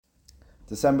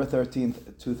December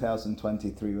 13th,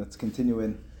 2023. Let's continue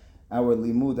in our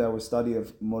limud, our study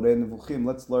of Moreh Nevukhim.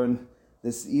 Let's learn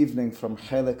this evening from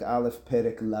Chelek Aleph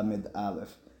Perek Lamed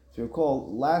Aleph. If you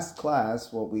recall, last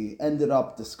class, what we ended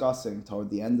up discussing toward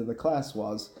the end of the class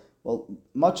was,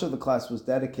 much of the class was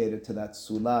dedicated to that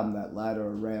sulam, that ladder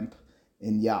or ramp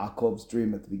in Yaakov's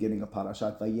dream at the beginning of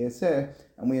Parashat Vayeseh,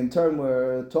 and we in turn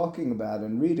were talking about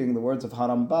and reading the words of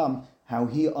Harambam, how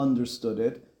he understood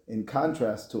it in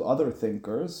contrast to other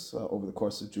thinkers over the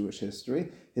course of Jewish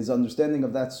history. His understanding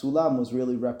of that sulam was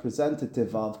really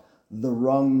representative of the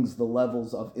rungs, the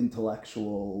levels of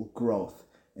intellectual growth,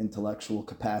 intellectual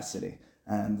capacity,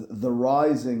 and the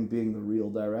rising being the real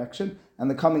direction,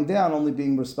 and the coming down only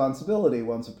being responsibility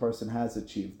once a person has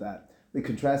achieved that. We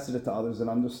contrasted it to others and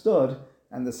understood,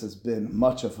 and this has been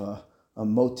much of a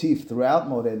motif throughout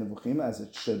Moreh Nevukhim, as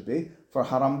it should be. For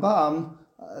Harambam,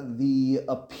 the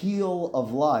appeal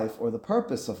of life, or the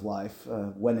purpose of life,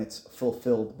 when it's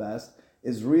fulfilled best,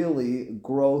 is really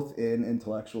growth in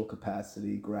intellectual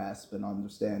capacity, grasp, and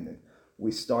understanding.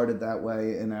 We started that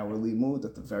way in our limud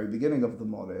at the very beginning of the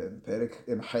Moreh,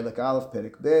 in Chelek Aleph,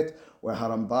 Perek Bet, where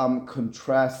Harambam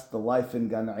contrasts the life in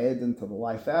Gan Eden to the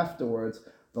life afterwards,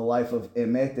 the life of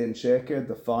Emet and Sheker,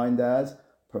 defined as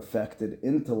perfected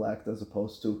intellect, as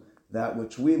opposed to that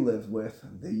which we live with,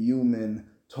 the human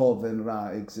Tov and Ra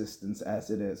existence as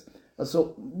it is.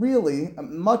 So really,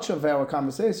 much of our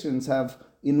conversations have,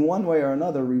 in one way or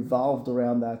another, revolved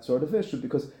around that sort of issue,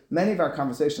 because many of our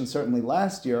conversations, certainly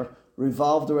last year,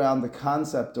 revolved around the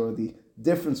concept or the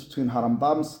difference between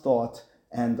Harambam's thought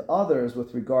and others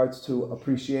with regards to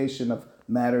appreciation of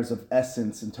matters of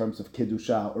essence in terms of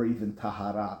Kedusha or even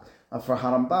Tahara. For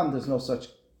Harambam, there's no such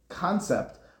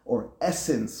concept or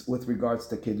essence with regards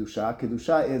to Kedusha.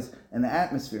 Kedusha is an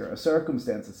atmosphere, a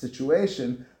circumstance, a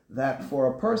situation that for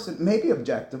a person, maybe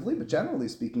objectively, but generally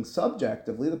speaking,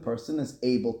 subjectively, the person is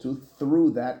able to, through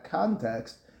that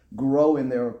context, grow in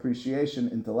their appreciation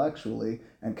intellectually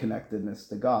and connectedness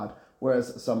to God.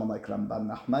 Whereas someone like Ramban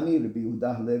Nachmani, Rabbi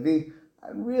Yehuda Levi,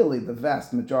 and really the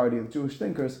vast majority of Jewish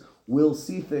thinkers will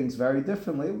see things very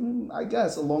differently, I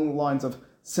guess, along the lines of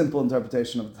simple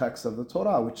interpretation of the text of the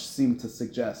Torah, which seem to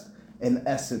suggest an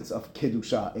essence of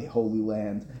Kedusha, a holy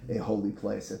land, a holy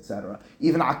place, etc.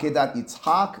 Even Akedat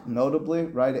Yitzhak, notably,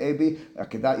 right, Abi?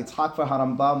 Akedat Yitzhak for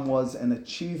Harambam was an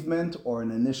achievement or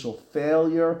an initial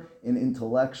failure in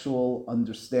intellectual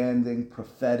understanding,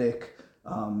 prophetic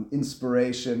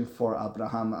inspiration for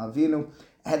Abraham Avinu.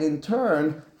 And in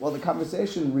turn, the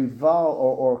conversation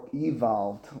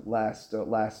evolved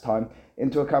last time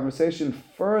into a conversation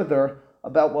further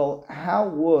about, how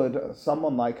would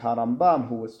someone like Harambam,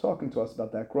 who was talking to us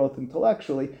about that growth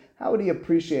intellectually, how would he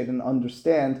appreciate and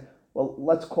understand,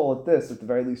 let's call it this, at the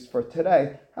very least for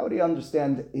today, how would he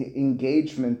understand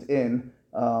engagement in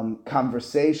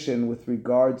conversation with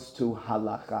regards to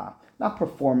halacha? Not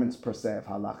performance per se of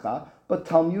halacha, but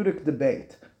Talmudic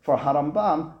debate. For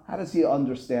Harambam, how does he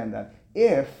understand that?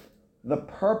 If the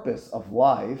purpose of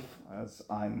life, as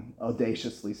I'm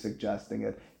audaciously suggesting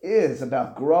it, is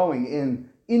about growing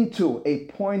into a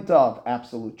point of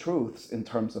absolute truths in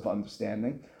terms of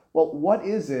understanding, what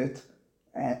is it,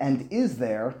 and is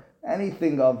there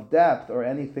anything of depth or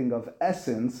anything of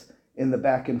essence in the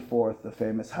back and forth, the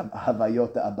famous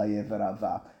Havayot Abaye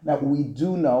v'Rava? Now, we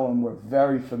do know, and we're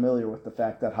very familiar with the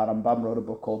fact that Harambam wrote a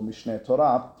book called Mishneh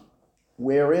Torah,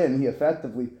 wherein he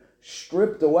effectively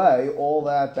stripped away all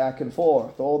that back and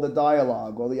forth, all the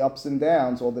dialogue, all the ups and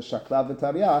downs, all the shakla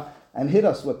v'tarya, and hit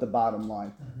us with the bottom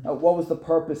line. Now, what was the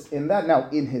purpose in that? Now,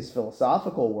 in his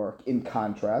philosophical work, in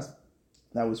contrast,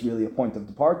 that was really a point of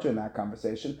departure in that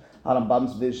conversation.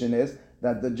 Harambam's vision is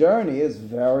that the journey is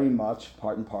very much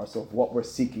part and parcel of what we're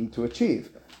seeking to achieve.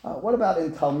 What about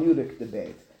in Talmudic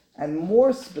debate? And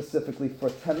more specifically for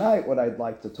tonight, what I'd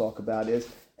like to talk about is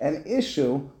an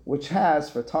issue which has,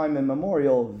 for time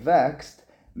immemorial, vexed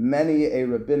many a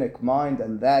rabbinic mind,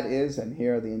 and that is, and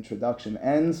here the introduction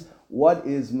ends, what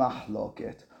is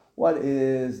mahloket? What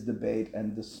is debate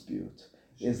and dispute?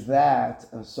 Is that,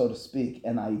 so to speak,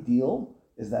 an ideal?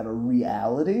 Is that a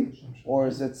reality? Or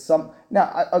is it some...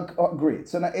 Now, I agreed.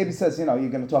 So now Abi says, you're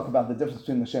going to talk about the difference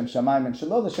between the Shem Shamayim and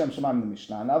Shelo, the Shem Shamayim, the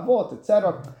Mishnah, and Avot,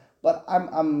 etc., but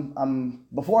I'm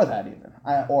before that even,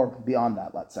 or beyond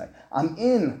that, let's say. I'm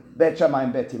in Bet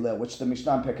Shamayim Bet Hillel, which the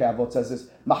Mishnah in Pirkei Avot says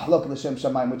is Machlok L'Shem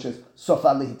Shamayim, which is Sofa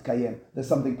Lihitkayim. There's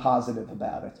something positive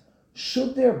about it.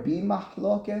 Should there be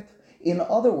Mahloket? In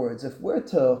other words, if we're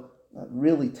to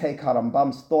really take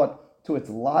Harambam's thought to its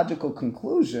logical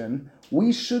conclusion,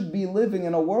 we should be living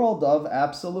in a world of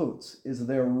absolutes. Is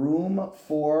there room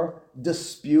for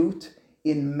dispute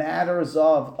in matters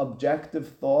of objective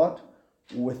thought?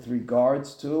 with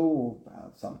regards to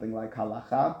something like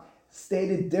halacha,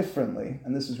 stated differently,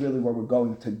 and this is really where we're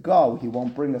going to go, he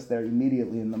won't bring us there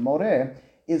immediately in the Moreh,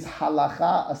 is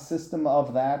halacha a system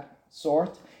of that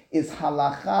sort? Is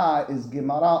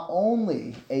Gemara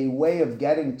only a way of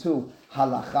getting to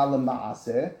halacha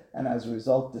l'ma'aseh, and as a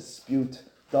result dispute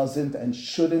doesn't and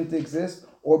shouldn't exist?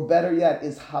 Or better yet,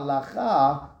 is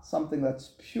halacha something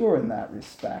that's pure in that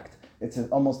respect? It's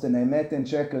almost an emet and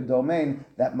sheker domain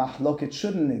that mahloket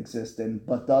shouldn't exist in,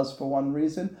 but does for one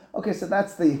reason. Okay, so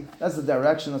that's the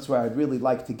direction. That's where I'd really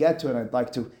like to get to, and I'd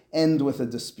like to end with a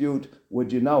dispute,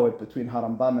 would you know it, between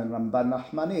Harambam and Ramban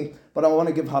Nachmani. But I want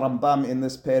to give Harambam in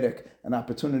this perek an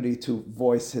opportunity to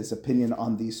voice his opinion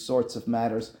on these sorts of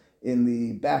matters in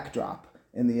the backdrop,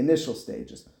 in the initial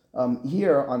stages.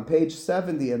 Here on page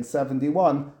 70 and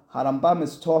 71, Harambam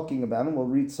is talking about, and we'll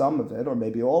read some of it, or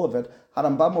maybe all of it,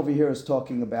 Harambam over here is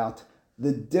talking about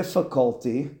the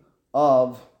difficulty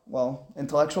of,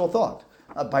 intellectual thought.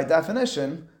 By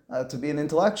definition, to be an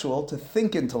intellectual, to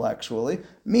think intellectually,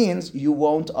 means you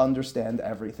won't understand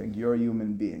everything. You're a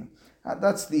human being.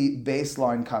 That's the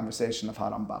baseline conversation of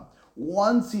Harambam.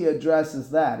 Once he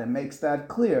addresses that and makes that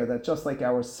clear, that just like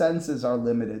our senses are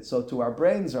limited, so too our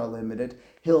brains are limited,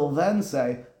 he'll then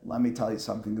say, let me tell you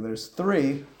something, there's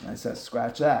 3, and I said,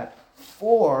 scratch that,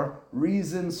 4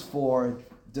 reasons for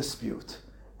dispute.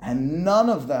 And none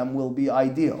of them will be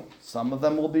ideal. Some of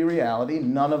them will be reality,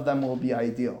 none of them will be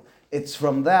ideal. It's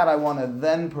from that I want to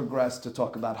then progress to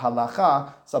talk about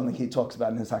halacha, something he talks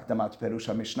about in his Hakdamat Perush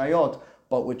HaMishnayot,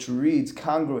 but which reads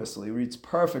congruously, reads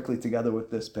perfectly together with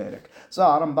this perek. So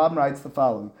Rambam writes the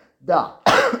following: Da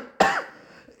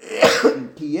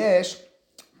ki yesh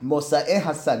mosa'e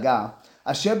hasaga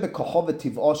asher bekocho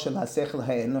v'tiv'o shel hasechel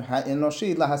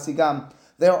ha'enoshi lahasigam.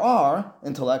 There are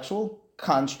intellectual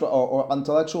or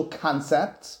intellectual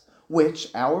concepts which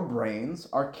our brains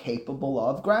are capable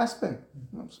of grasping.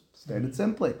 Stated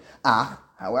simply.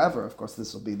 However, of course,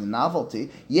 this will be the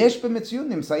novelty. There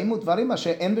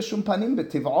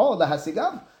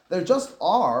just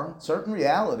are certain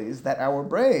realities that our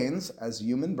brains, as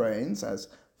human brains, as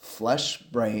flesh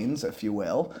brains, if you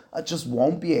will, just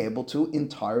won't be able to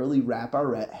entirely wrap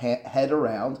our head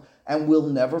around and will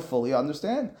never fully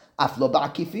understand. Now,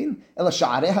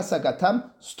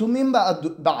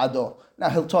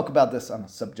 he'll talk about this on a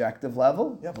subjective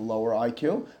level. You have a lower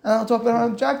IQ. And I'll talk about it on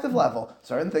an objective level.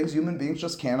 Certain things human beings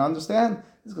just can't understand.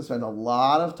 He's going to spend a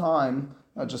lot of time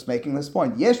just making this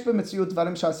point.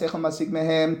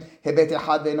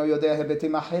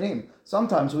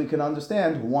 Sometimes we can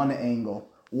understand one angle,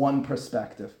 one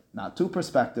perspective, not 2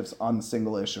 perspectives on a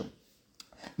single issue.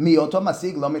 The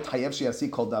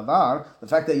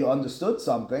fact that you understood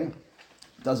something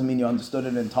doesn't mean you understood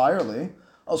it entirely.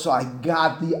 So I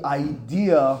got the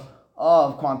idea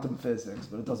of quantum physics,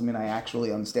 but it doesn't mean I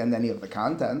actually understand any of the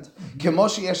content.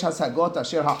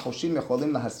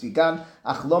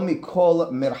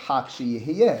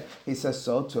 He says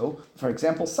so too. For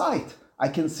example, sight. I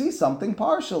can see something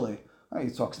partially. He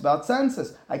talks about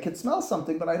senses. I can smell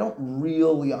something, but I don't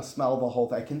really smell the whole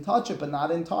thing. I can touch it, but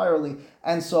not entirely,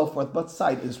 and so forth. But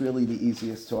sight is really the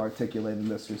easiest to articulate in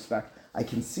this respect. I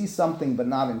can see something, but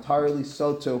not entirely.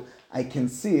 So too, I can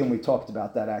see, and we talked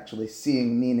about that actually,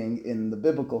 seeing meaning in the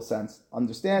biblical sense,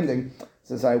 understanding,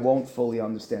 says I won't fully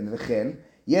understand.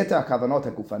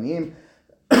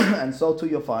 And so too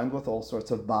you'll find with all sorts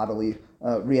of bodily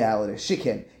reality.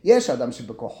 Shikin. Yesh adam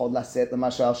shebekochod laset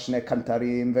l'mashal shne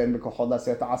kantarim ve'en bekochod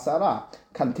laset asara.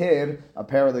 Kanter,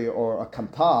 apparently, or a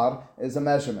kantar, is a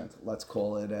measurement. Let's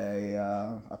call it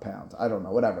a pound. I don't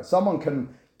know, whatever. Someone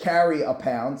can carry a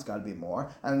pound, it's got to be more,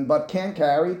 but can't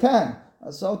carry 10.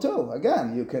 So too,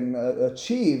 again, you can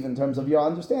achieve, in terms of your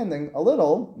understanding, a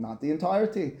little, not the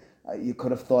entirety. You could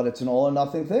have thought it's an all or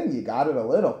nothing thing. You got it a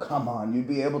little. Come on, you'd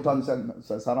be able to understand.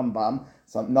 Says Harambam,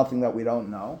 nothing that we don't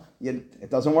know.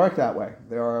 It doesn't work that way.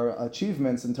 There are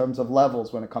achievements in terms of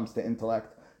levels when it comes to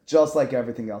intellect, just like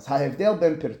everything else. Ha'hevdel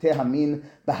ben pirtei hamin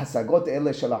b'hasagot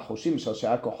ele shel hachoshim shel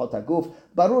she'ar kochot haguf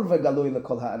barur vegalui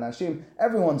lekol ha'anashim.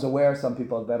 Everyone's aware. Some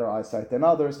people have better eyesight than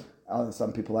others.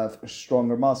 Some people have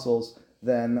stronger muscles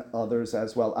than others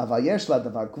as well. Avayesh la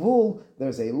davar gvul,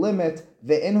 there's a limit.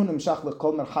 Ve'enhu nimshach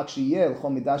lekol merchak sheyeh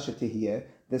l'chol midah shetihiyeh.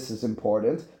 This is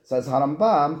important. Says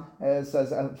Harambam,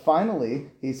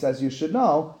 finally, he says you should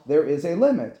know there is a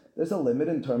limit. There's a limit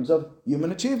in terms of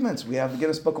human achievements. We have the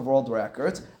Guinness Book of World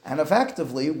Records, and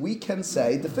effectively we can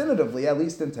say definitively, at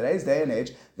least in today's day and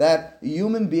age, that a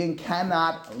human being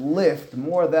cannot lift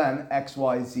more than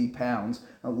XYZ pounds.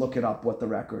 Look it up what the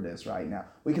record is right now.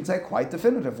 We can say quite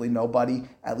definitively nobody,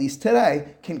 at least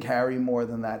today, can carry more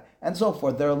than that, and so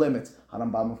forth. There are limits.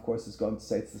 Harambam, of course, is going to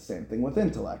say it's the same thing with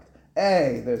intellect.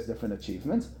 A, there's different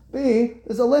achievements. B,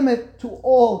 there's a limit to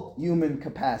all human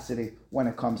capacity when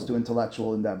it comes to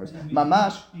intellectual endeavors.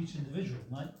 Mamash. Each individual,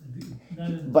 not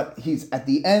but he's at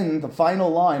the end, the final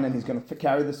line, and he's going to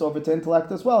carry this over to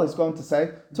intellect as well. He's going to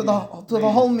say to the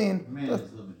whole mean.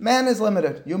 Man is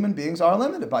limited. Human beings are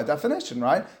limited by definition,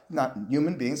 right? Not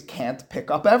human beings can't pick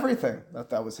up everything.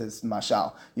 That was his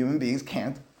mashal. Human beings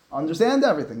can't understand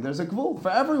everything. There's a gvul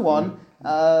for everyone,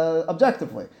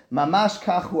 objectively. Mamash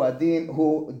kach hu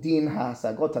din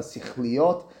hasagot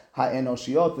hasichliot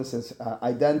ha'enoshiot. This is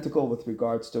identical with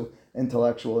regards to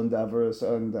intellectual endeavors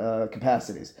and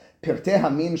capacities. Pirtei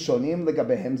hamin shonim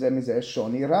legabehem ze mizeh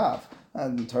shoni rav.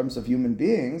 And in terms of human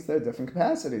beings, there are different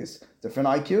capacities, different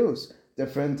IQs,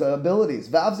 different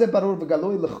abilities. Everybody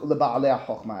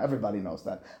knows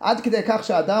that. עד כדי כך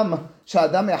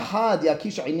שאדם אחד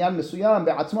יקיש עניין מסוים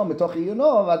בעצמו מתוך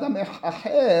עיונו, ואדם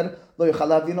אחר לא יוכל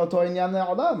להבין אותו עניין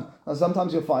לעולם.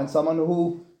 Sometimes you'll find someone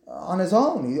who, on his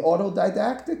own, he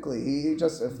autodidactically, he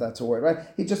just, if that's a word, right?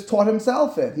 He just taught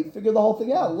himself it. He figured the whole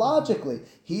thing out logically.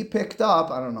 He picked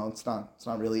up, I don't know, it's not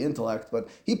really intellect, but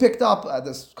he picked up,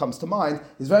 this comes to mind,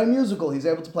 he's very musical. He's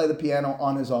able to play the piano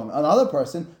on his own. Another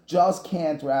person just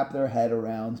can't wrap their head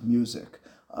around music.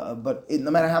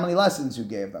 No matter how many lessons you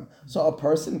gave them. So a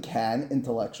person can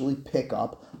intellectually pick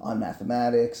up on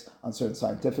mathematics, on certain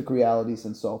scientific realities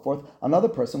and so forth. Another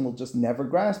person will just never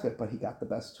grasp it, but he got the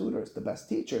best tutors, the best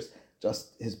teachers.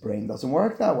 Just his brain doesn't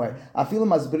work that way.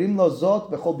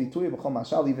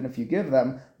 Even if you give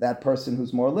them, that person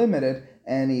who's more limited,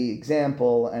 any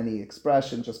example, any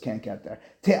expression, just can't get there.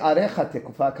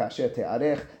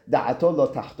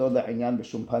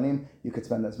 You could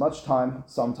spend as much time,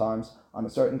 sometimes, on a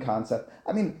certain concept.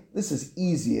 I mean, this is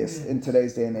easiest in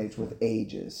today's day and age with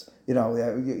ages.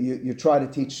 You try to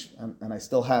teach, and I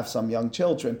still have some young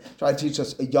children, try to teach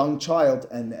us a young child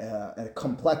a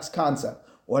complex concept.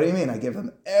 What do you mean? I give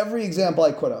them every example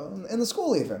I could, in the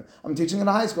school even. I'm teaching in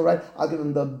a high school, right? I'll give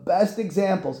them the best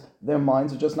examples. Their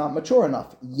minds are just not mature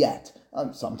enough yet.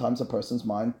 Sometimes a person's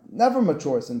mind never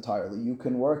matures entirely. You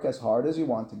can work as hard as you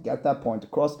want to get that point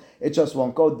across. It just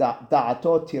won't go.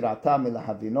 Da'ato tirata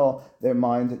milahavino. Their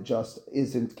mind just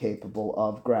isn't capable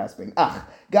of grasping.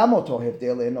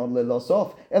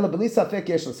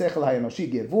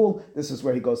 This is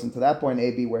where he goes into that point,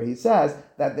 AB, where he says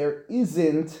that there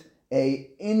isn't a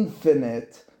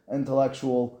infinite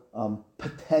intellectual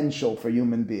potential for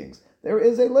human beings. There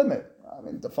is a limit. I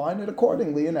mean, define it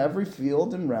accordingly in every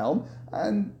field and realm,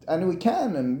 and we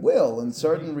can and will in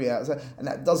certain realities. And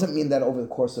that doesn't mean that over the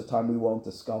course of time we won't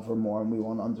discover more and we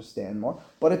won't understand more,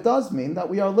 but it does mean that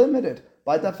we are limited.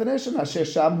 By definition, sometimes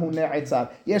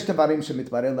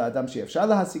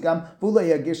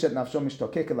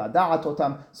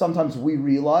we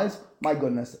realize, my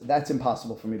goodness, that's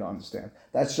impossible for me to understand.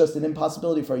 That's just an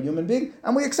impossibility for a human being,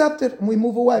 and we accept it, and we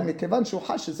move away.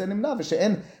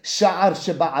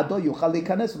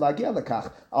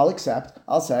 I'll accept,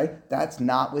 I'll say, that's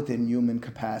not within human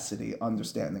capacity,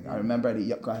 understanding. I remember,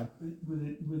 go ahead.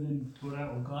 Within Torah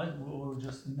or God, or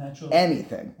just natural?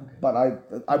 Anything. Okay.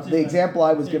 But the example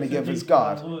I was going to give is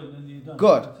God.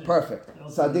 Good, perfect.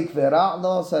 Sadiq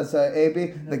Vera'lo, says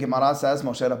Abi. The Gemara says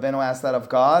Moshe Rabbeinu asked that of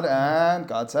God, and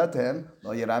God said to him,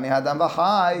 Lo Yirani Hadam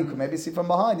V'chai. You can maybe see from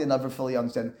behind, you never fully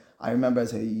understand. I remember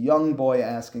as a young boy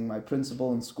asking my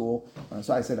principal in school,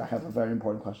 so I said, I have a very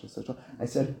important question. I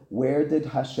said, where did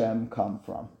Hashem come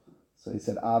from? So he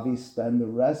said, Avi, spend the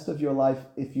rest of your life,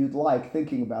 if you'd like,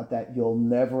 thinking about that. You'll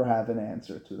never have an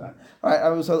answer to that. All right,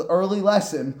 it was an early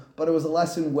lesson, but it was a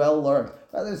lesson well learned.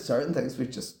 But there's certain things you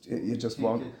just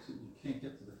won't. You can't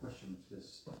get to the question.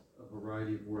 There's a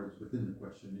variety of words within the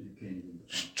question that you can't even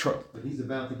define. True. But he's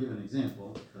about to give an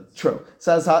example. True.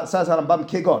 Says Harambam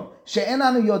Kigon.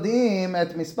 She'enanu yodim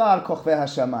et mispar kochvei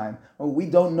hashamayim. We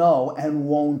don't know and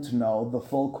won't know the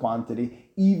full quantity,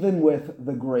 even with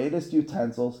the greatest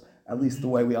utensils, at least the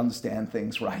way we understand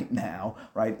things right now,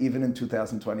 right? Even in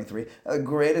 2023, the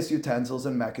greatest utensils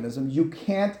and mechanism, you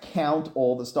can't count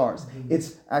all the stars.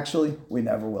 It's actually, we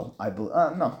never will. I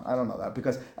don't know that,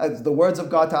 because the words of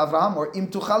God to Avraham were, Im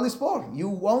tuchal lispor, you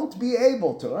won't be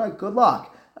able to, all right? Good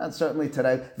luck. And certainly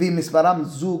today, v'misparam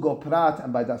zugo prat,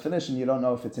 and by definition, you don't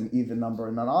know if it's an even number or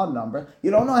an odd number.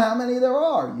 You don't know how many there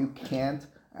are. You can't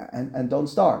and don't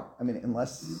start. I mean,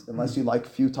 unless you like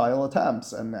futile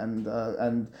attempts and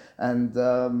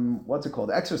what's it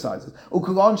called, exercises. You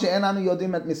can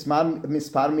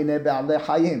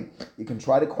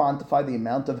try to quantify the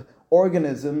amount of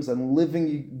organisms and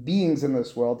living beings in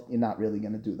this world. You're not really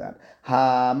going to do that.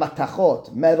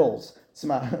 Matachot, metals.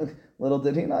 Little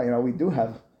did he know, we do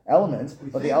have elements,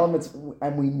 but the elements,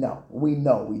 and we know we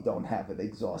don't have it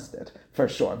exhausted for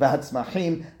sure.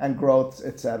 V'hatzmachim and growths,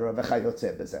 etc.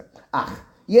 V'chayotze b'zeh.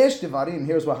 Yesh devarim.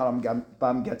 Here's where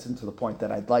Harambam gets into the point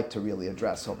that I'd like to really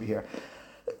address over here.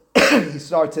 He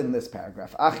starts in this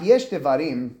paragraph. Yesh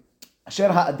devarim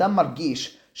asher ha'adam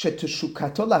margish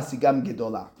sheteshukato lasigam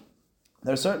gedola.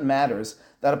 There are certain matters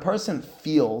that a person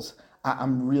feels,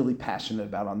 I'm really passionate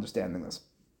about understanding this.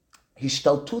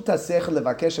 השתלטות השכל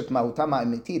לבקש את מהותם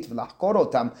האמיתית ולחקור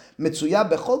אותם מצויה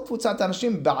בכל קבוצת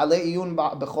אנשים בעלי עיון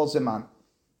בכל זמן.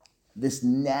 This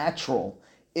natural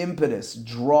impetus,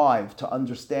 drive to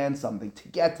understand something, to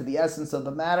get to the essence of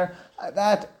the matter,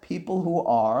 that people who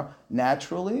are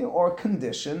naturally or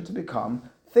conditioned to become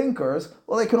thinkers,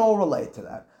 well, they can all relate to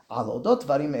that. על אודות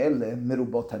דברים אלה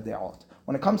מרובות הדעות.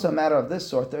 When it comes to a matter of this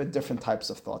sort, there are different types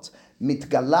of thoughts.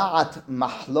 מתגלעת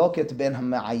מחלוקת בין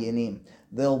המעיינים.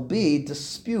 There'll be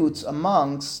disputes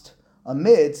amidst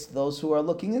those who are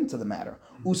looking into the matter.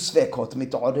 Usvekot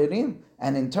mit'orerim,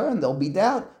 and in turn there'll be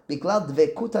doubt. Biklal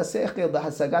dvekut hasechel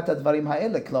b'hasagat hadvarim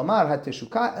ha'ele, klomar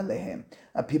hateshuka elehem.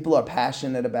 People are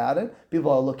passionate about it.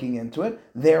 People are looking into it.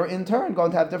 They're in turn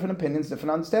going to have different opinions,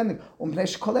 different understanding. Umpnei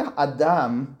shekolech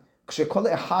adam. כשכל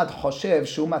אחד חושב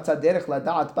שהוא מצא דרך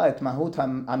לדעת בה את מהות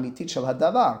האמיתית של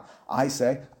הדבר. I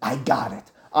say, I got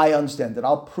it. I understand it.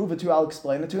 I'll prove it to you. I'll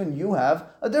explain it to you. And you have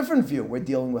a different view. We're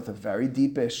dealing with a very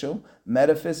deep issue,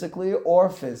 metaphysically or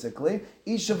physically.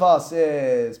 Each of us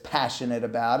is passionate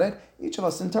about it. Each of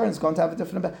us in turn is going to have a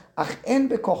different opinion.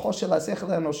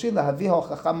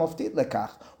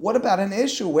 What about an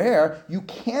issue where you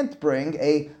can't bring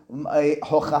a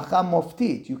hochacha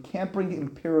moftit? You can't bring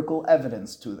empirical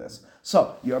evidence to this.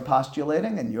 So you're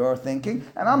postulating and you're thinking,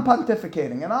 and I'm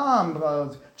pontificating, and I'm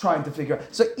trying to figure out.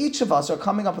 So each of us are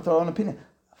coming up with our own opinion.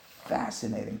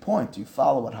 Fascinating point. Do you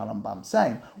follow what Harambam's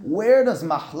saying? Where does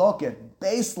mahloket,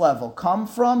 base level, come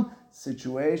from?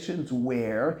 Situations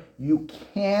where you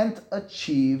can't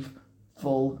achieve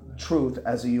full truth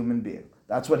as a human being.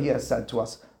 That's what he has said to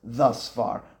us thus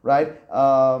far, right?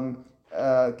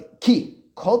 Ki.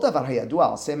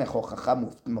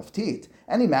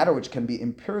 Any matter which can be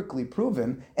empirically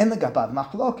proven in the gabav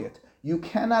mahloket. You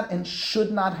cannot and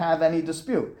should not have any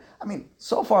dispute. I mean,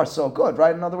 so far so good,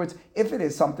 right? In other words, if it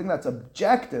is something that's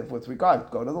objective with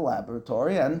regard, go to the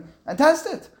laboratory and test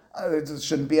it. There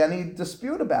shouldn't be any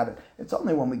dispute about it. It's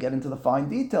only when we get into the fine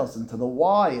details, into the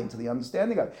why, into the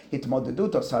understanding of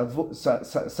hitmodedut or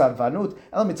sarvanut,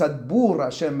 el mitzad bur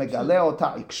Hashem megale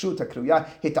ota ikshut akruya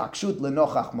hitakshut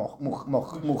lenochach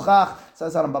muchach.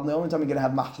 Says Harambam, the only time you're going to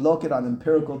have mahloket on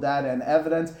empirical data and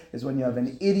evidence is when you have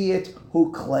an idiot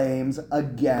who claims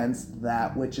against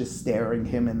that which is staring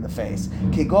him in the face.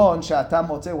 Kigon she'ata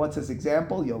motze, what's his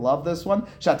example? You'll love this one.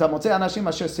 She'ata motze anashim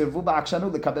asher sirvu ba'akshanu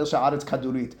lekabel sha'aretz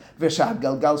kadurit.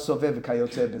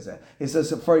 He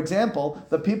says, for example,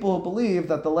 the people who believe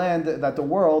that the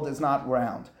world is not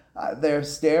round. They're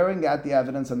staring at the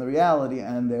evidence and the reality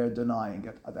and they're denying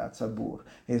it. That's a bur.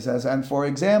 He says, and for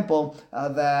example,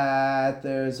 that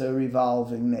there's a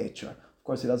revolving nature. Of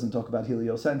course, he doesn't talk about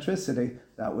heliocentricity.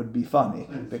 That would be funny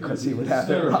because he would have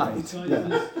it right.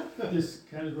 This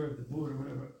category of the bur or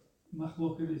whatever,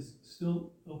 machloket is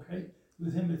still okay?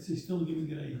 With him, he's still giving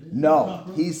it a... No,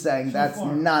 he's saying that's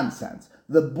nonsense.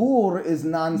 The bur is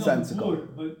nonsensical. No,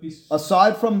 but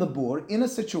aside from the bur, in a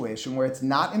situation where it's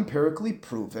not empirically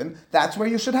proven, that's where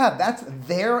you should have. That's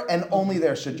there and only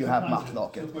there should you have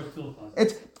machloket.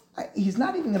 He's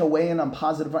not even going to weigh in on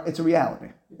positive. It's a reality.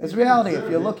 It's reality. If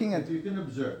you're looking at... If you can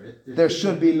observe it, there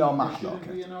should be no machloket. There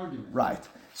shouldn't be an argument. Right.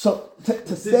 So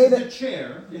to say that it's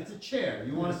a chair.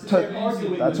 You want to sit there and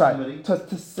argue that's with right.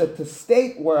 somebody. To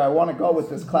state where I want to go with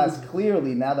this class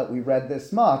clearly, now that we read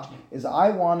this much, is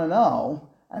I want to know,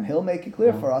 and he'll make it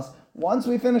clear for us, once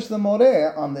we finish the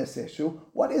Moreh on this issue,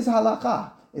 what is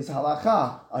halakha? Is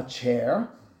halakha a chair,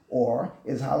 or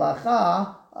is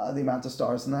halakha the amount of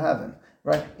stars in the heaven?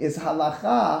 Right? Is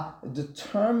halakha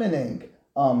determining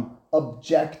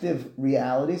objective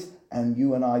realities? And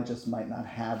you and I just might not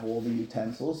have all the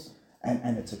utensils,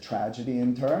 and it's a tragedy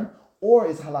in turn? Or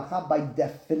is halakha by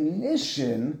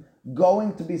definition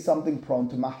going to be something prone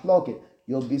to mahloket?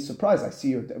 You'll be surprised. I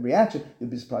see your reaction. You'll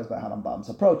be surprised by Harambam's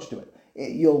approach to it.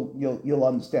 You'll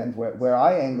understand where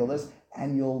I angle this,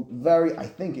 and you'll I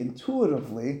think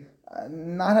intuitively,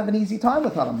 not have an easy time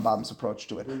with Harambam's approach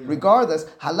to it. Regardless,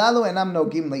 halalu enam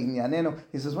nogim le'inyanenu.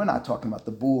 He says we're not talking about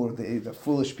the bur, the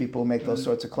foolish people who make those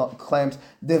sorts of claims.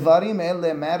 Devarim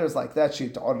ele, matters like that.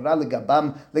 She'torra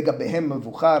legabam legabehem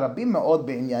mevucha rabim meod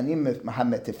be'inyanim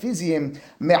ha'metafiziyim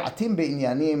me'atim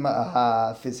be'inyanim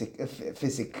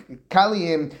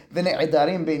fizikaliyim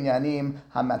v'ne'edarim be'inyanim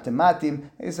ha'matematim.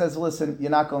 He says, listen,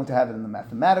 you're not going to have it in the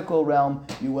mathematical realm.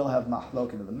 You will have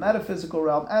mahlok in the metaphysical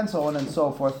realm, and so on and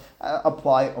so forth.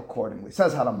 Apply accordingly.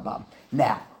 Says Harambam.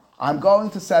 Now, I'm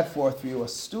going to set forth for you a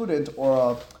student,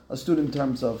 or a student in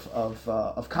terms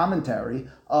of commentary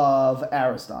of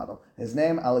Aristotle. His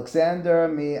name, Alexander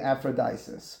mi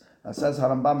Aphrodisias. Says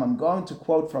Harambam, I'm going to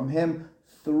quote from him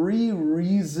 3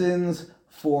 reasons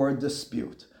for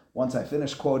dispute. Once I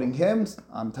finish quoting him,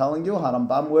 I'm telling you,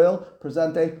 Harambam will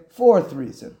present a 4th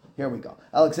reason. Here we go.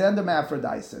 Alexander mi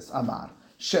Aphrodisias, Amar.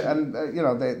 And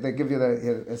they give you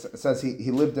it says he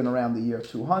lived in around the year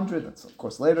 200. That's of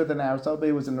course later than Aristotle, but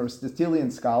he was an Aristotelian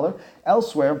scholar.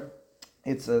 Elsewhere,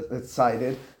 it's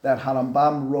cited that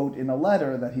Harambam wrote in a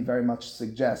letter that he very much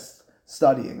suggests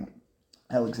studying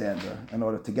Alexander in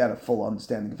order to get a full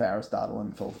understanding of Aristotle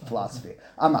and philosophy.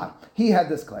 Amar, he had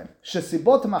this claim: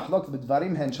 Shesibot machlok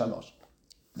b'dvarim hen shalosh.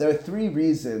 There are 3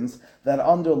 reasons that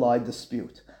underlie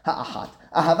dispute. Ha'achat.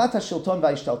 Ahavat ha'shilton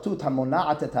va'ishtaltut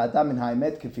hamona'at et ha'adam min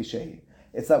ha'emet kefi shehi.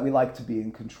 It's that we like to be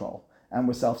in control, and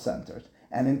we're self-centered.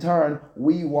 And in turn,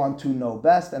 we want to know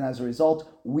best, and as a result,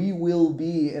 we will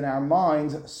be, in our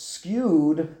minds,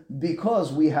 skewed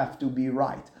because we have to be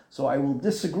right. So I will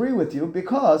disagree with you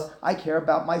because I care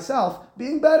about myself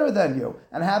being better than you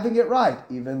and having it right,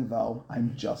 even though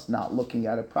I'm just not looking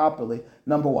at it properly.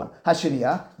 Number 1.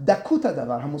 Hashiniya, dakuta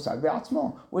davar hamusag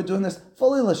be'atzmo. We're doing this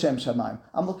fully l'shem shamayim.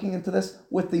 I'm looking into this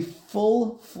with the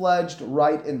full-fledged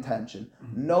right intention.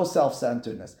 No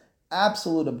self-centeredness.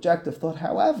 Absolute objective thought,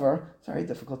 however, very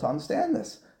difficult to understand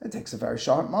this. It takes a very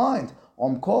sharp mind.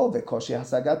 Omko ve'koshi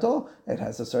hasagato. It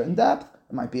has a certain depth.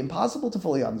 It might be impossible to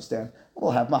fully understand.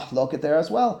 We'll have mahloket there as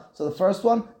well. So the first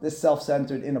one, this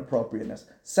self-centered inappropriateness.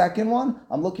 Second one,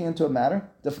 I'm looking into a matter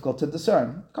difficult to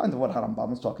discern. Kind of what Harambam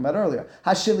was talking about earlier.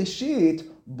 Hashilishit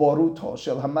boruto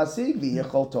shel hamasig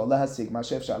v'yecholto lahasig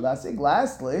mashefshar lahasig.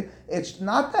 Lastly, it's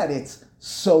not that it's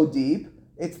so deep.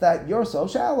 It's that you're so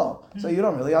shallow, so you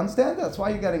don't really understand it. That's why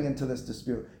you're getting into this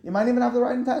dispute. You might even have the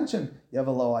right intention. You have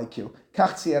a low IQ.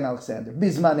 Kach and Alexander.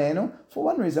 Bizmanenu, for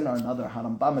one reason or another,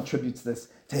 Harambam attributes this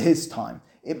to his time.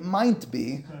 It might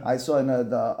be, I saw in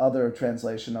the other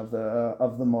translation of the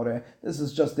Moreh, this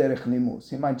is just derech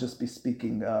nimus. He might just be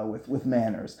speaking with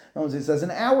manners. In other words, he says, in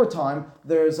our time,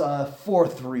 there's a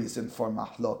 4th reason for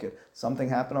mahloket. Something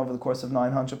happened over the course of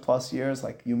 900 plus years,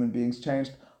 like human beings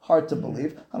changed. Hard to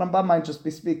believe. Harambam might just be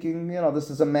speaking,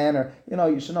 this is a manner.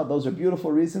 You should know, those are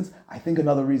beautiful reasons. I think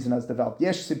another reason has developed.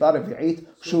 Yesh sibara v'eit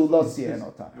shu lo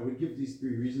sienota. I would give these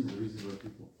 3 reasons the reasons why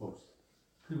people post.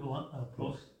 People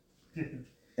post.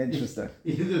 Interesting.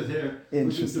 Either they're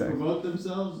looking to promote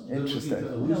themselves, they're looking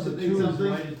to elucidate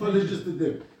something, or they're just a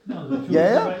dip.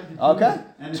 Okay.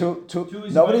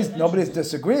 Nobody's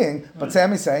disagreeing, but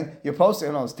Sammy's saying you're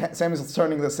posting. Sammy's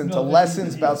turning this into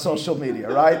lessons about social media,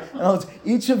 right? In other words,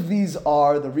 each of these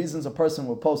are the reasons a person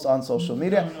will post on social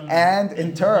media, and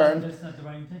in turn, that's not the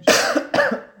right intention.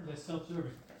 That's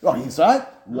self-serving. Oh, he's right.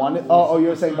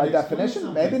 You're saying by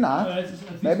definition? Maybe not.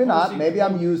 Maybe not. Maybe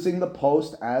I'm using the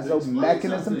post as a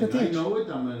mechanism to teach.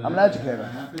 I'm an educator.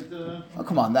 Oh,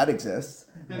 come on, that exists.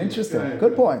 Interesting.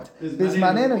 Good point.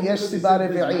 Bizmanenu yesh sibare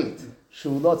ve'it.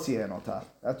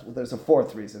 There's a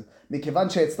 4th reason. He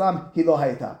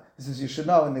says you should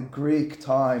know in the Greek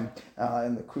time,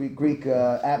 in the Greek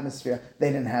atmosphere, they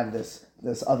didn't have this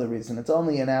other reason. It's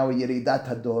only in our Yeridat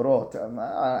HaDorot.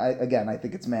 Again, I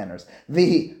think it's manners.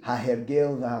 There's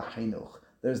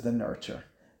the nurture.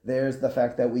 There's the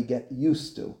fact that we get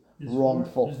used to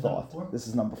wrongful thought. This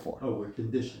is number 4. Oh, we're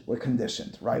conditioned. We're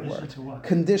conditioned, right word. To what?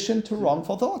 Conditioned to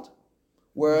wrongful thought.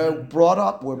 We're brought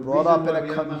up in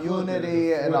a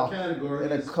community, in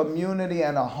a community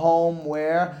and a home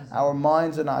where our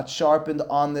minds are not sharpened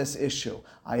on this issue.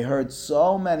 I heard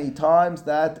so many times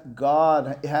that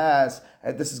God has,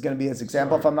 this is going to be his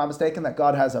example if I'm not mistaken, that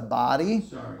God has a body.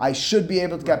 I should be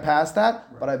able to get past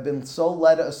that, but I've been so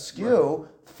led askew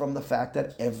from the fact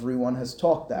that everyone has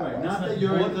talked that way. Not that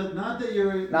you're a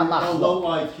low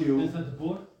IQ. Is that the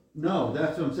board? No,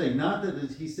 that's what I'm saying. Not that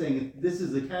he's saying this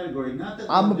is a category. Not that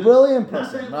I'm a brilliant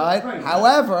person, right?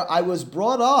 However, I was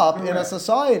brought up in a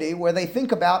society where they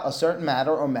think about a certain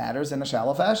matter or matters in a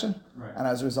shallow fashion, and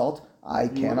as a result, I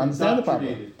can't understand it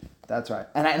properly. That's right,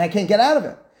 and I can't get out of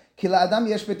it. כי לאדם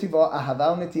יש בטבעו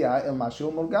אהבה ונטייה אל מה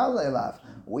שהוא מורגל אליו.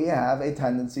 We have a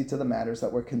tendency to the matters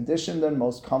that we're conditioned and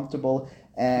most comfortable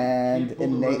and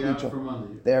innately.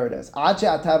 There it is. עד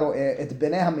שאתה רואה את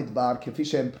בני המדבר כפי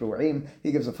שהם פרועים.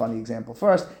 He gives a funny example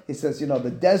first. He says,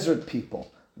 the desert people,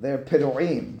 they're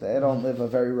piru'im. They don't live a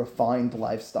very refined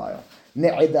lifestyle.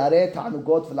 נעדרי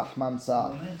תענוגות ולחמם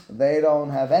צר. They don't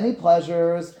have any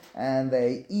pleasures and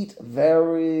they eat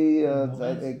very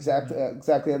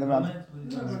exactly the amount.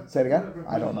 Say it again?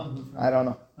 I don't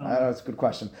know. It's a good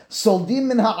question. סולדים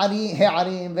מן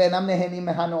הערים ואינם נהנים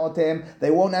מהנאותיהם. They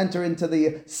won't enter into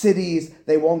the cities.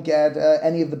 They won't get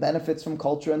any of the benefits from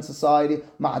culture and society.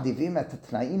 מעדיבים את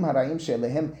התנאים הרעים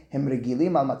שאליהם הם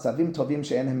רגילים על מצבים טובים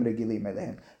שאין הם רגילים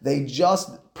אליהם. They just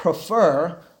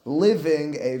prefer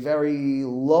living a very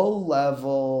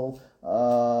low-level,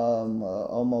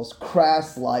 almost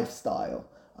crass lifestyle.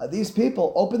 These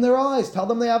people, open their eyes, tell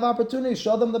them they have opportunities,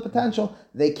 show them the potential.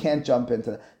 They can't jump into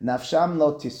that. Nafsham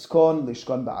lo tiskon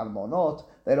lishkon ba'armonot.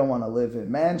 They don't want to live in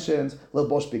mansions.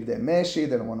 Lilbosh bigdei meshi.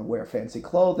 They don't want to wear fancy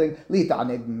clothing.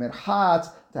 Li'taneg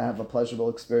mirchatz. To have a pleasurable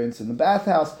experience in the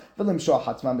bathhouse. V'limshoch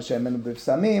hatzman b'shemen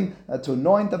b'vsamim. To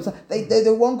anoint themselves. They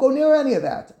won't go near any of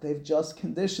that. They've just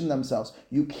conditioned themselves.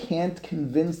 You can't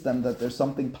convince them that there's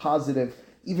something positive,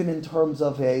 even in terms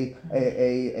of a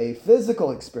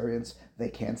physical experience. They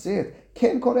can't see it.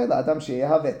 כן קורא לאדם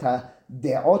שיאהב את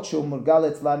הדעות שהוא מורגל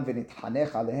אצלן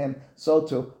ונתחנך עליהם. So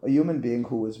too, a human being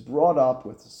who is brought up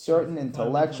with a certain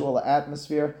intellectual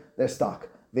atmosphere, they're stuck.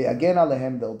 ויגן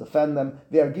עליהם, they'll defend them.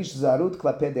 וירגיש זרות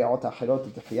כלפי דעות אחרות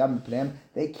ותחייה מפניהם.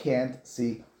 They can't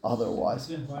see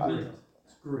otherwise.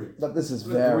 Great. But this is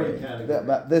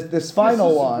this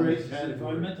final one.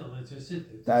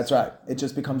 That's right. It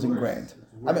just becomes ingrained.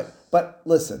 But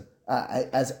listen,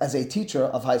 as a teacher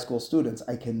of high school students,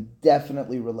 I can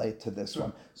definitely relate to this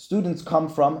one. Students come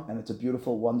from, and it's a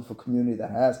beautiful, wonderful community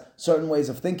that has certain ways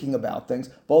of thinking about things,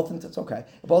 both in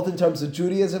terms of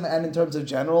Judaism and in terms of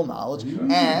general knowledge.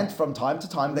 And from time to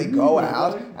time, they go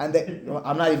out and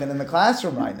I'm not even in the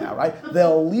classroom right now, right?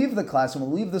 They'll leave the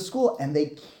classroom, leave the school, and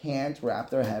they can't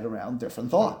wrap their head around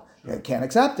different thought. They can't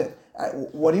accept it.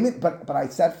 What do you mean? But I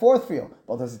set forth for you,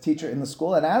 both as a teacher in the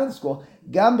school and out of the school,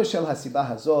 גם בשל הסיבה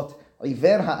הזאת,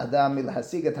 עיוור האדם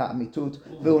מלהשיג את האמיתות,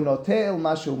 והוא נוטה אל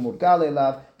מה שהוא מורגל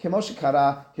אליו, כמו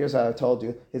שקרה, here's how I told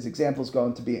you, his example is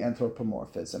going to be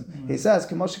anthropomorphism. He says,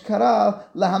 כמו שקרה,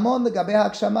 להמון לגבי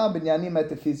הגשמה בעניינים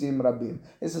מטאפיזיים רבים.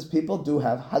 He says, people do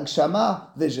have הגשמה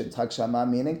visions, הגשמה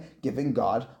meaning giving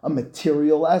God a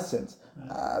material essence.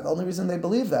 The only reason they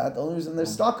believe that, the only reason they're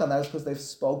stuck on that is because they've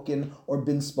spoken or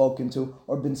been spoken to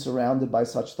or been surrounded by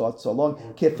such thoughts so long.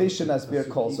 Kefishin asbir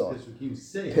kol zot.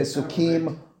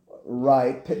 Pesukim,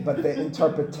 right, but the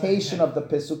interpretation of the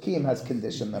Pesukim has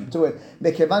conditioned them to it.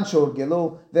 Mekevan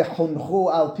shurgelu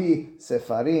v'chunchu al pi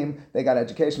sefarim. They got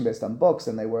education based on books,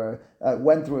 and they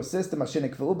went through a system.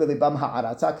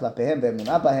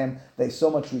 They so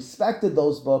much respected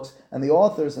those books and the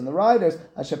authors and the writers.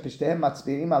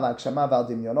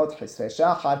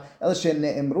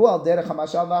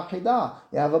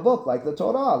 You have a book like the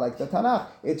Torah, like the Tanakh.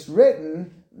 It's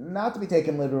written not to be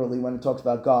taken literally when it talks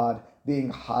about God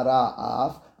being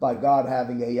hara'af, by God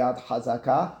having a yad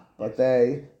hazakah, but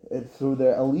they, through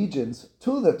their allegiance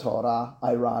to the Torah,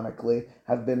 ironically,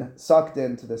 have been sucked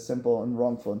into this simple and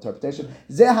wrongful interpretation.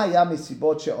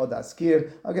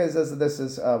 Okay, so this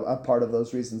is a part of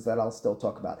those reasons that I'll still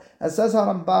talk about. As says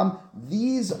Harambam,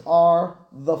 these are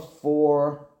the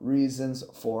 4 reasons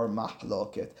for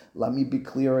mahloket. Let me be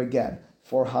clear again.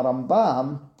 For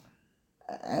Harambam,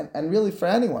 and really for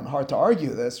anyone, hard to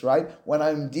argue this, right? When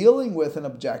I'm dealing with an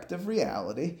objective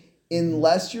reality,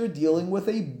 unless you're dealing with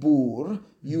a bur,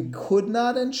 you could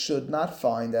not and should not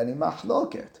find any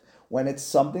mahloket. When it's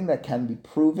something that can be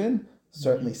proven,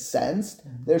 certainly sensed,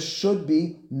 there should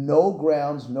be no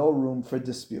grounds, no room for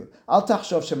dispute. Al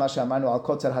tachshov shema she'amarnu al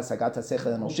kotzer hasagat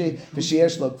hasechel enoshi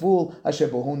v'sheyesh lo gvul asher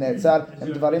bohu ne'etzar hem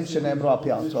dvarim shene'emru al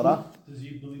pi Torah. Does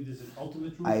he believe there's an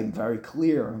ultimate truth? I am very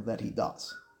clear that he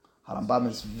does. Harambam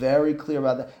is very clear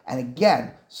about that. And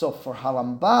again, so for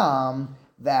Harambam,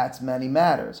 that's many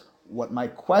matters. What my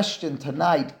question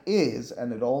tonight is,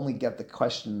 and it'll only get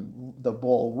the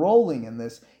ball rolling in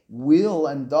this, will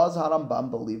and does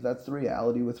Harambam believe that's the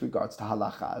reality with regards to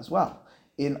halacha as well?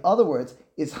 In other words,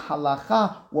 is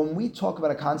halacha, when we talk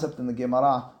about a concept in the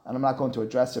Gemara, and I'm not going to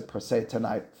address it per se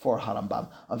tonight for Harambam,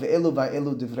 of elu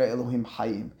va'elu divrei Elohim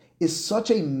hayim, is such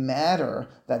a matter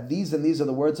that these and these are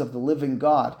the words of the living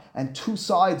God, and 2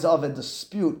 sides of a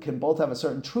dispute can both have a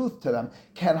certain truth to them.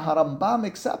 Can Harambam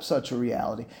accept such a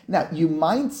reality? Now, you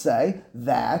might say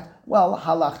that Well,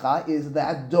 halacha is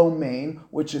that domain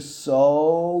which is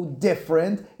so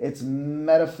different. It's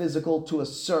metaphysical to a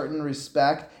certain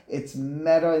respect. It's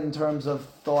meta in terms of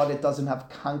thought. It doesn't have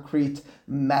concrete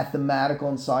mathematical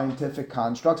and scientific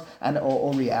constructs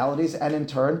or realities. And in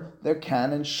turn, there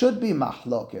can and should be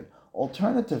mahloket.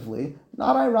 Alternatively,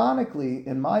 not ironically,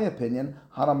 in my opinion,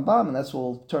 Harambam, and that's what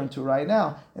we'll turn to right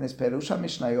now, in his Perusha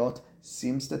Mishnayot,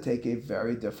 seems to take a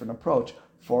very different approach.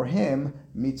 For him,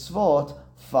 mitzvot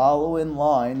follow in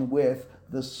line with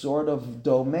the sort of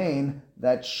domain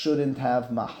that shouldn't have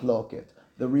mahloket.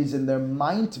 The reason there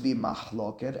might be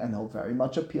mahloket, and he'll very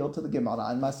much appeal to the Gemara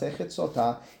and Masechet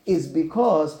Sotah, is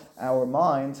because our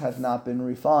minds have not been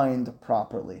refined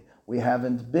properly. We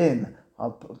haven't been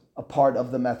a part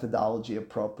of the methodology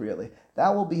appropriately.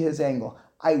 That will be his angle.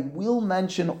 I will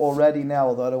mention already now,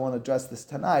 although I don't want to address this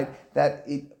tonight, that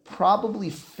it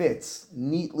probably fits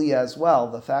neatly as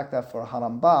well the fact that for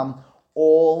Harambam,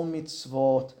 all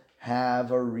mitzvot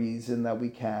have a reason that we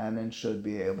can and should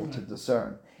be able to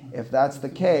discern. If that's the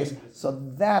case, so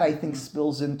that I think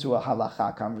spills into a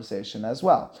halacha conversation as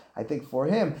well. I think for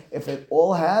him, if it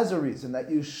all has a reason that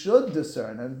you should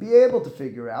discern and be able to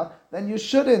figure out, then you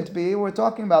shouldn't be. We're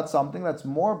talking about something that's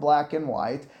more black and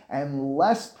white and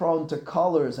less prone to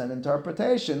colors and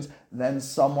interpretations than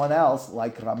someone else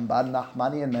like Ramban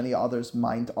Nachmani and many others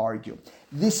might argue.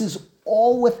 This is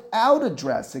all without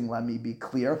addressing, let me be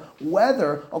clear,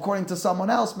 whether, according to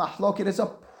someone else, mahloket is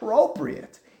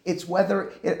appropriate. It's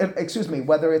whether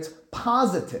it's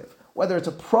positive, whether it's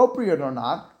appropriate or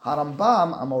not.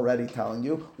 Harambam, I'm already telling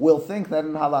you, will think that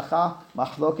in halacha,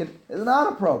 mahloket is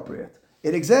not appropriate.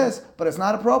 It exists, but it's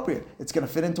not appropriate. It's going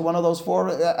to fit into one of those four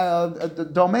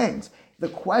domains. The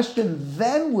question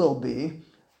then will be,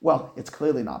 well, it's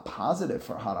clearly not positive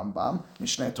for Harambam.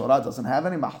 Mishneh Torah doesn't have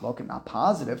any mahloket, not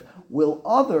positive. Will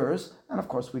others, and of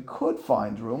course we could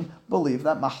find room, believe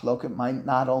that mahloket might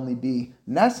not only be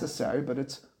necessary, but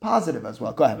it's positive as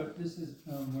well? Go ahead. But this is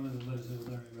one of the letters I was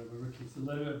learning, Rabbi Ricky. It's a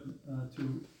letter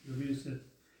to Rabbi Yosef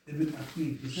Ibn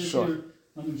Achim. He says Sure. here,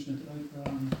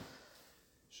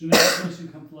 should not information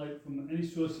come to light from any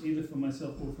source, either from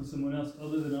myself or from someone else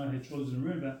other than I had chosen and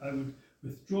written about, I would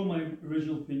withdraw my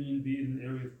original opinion, be it in the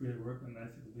area of creative work and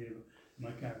ethical behavior,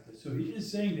 my character. So he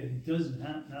is saying that he does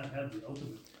not have the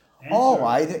ultimate answer.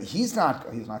 Oh, he's not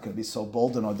going to be so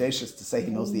bold and audacious to say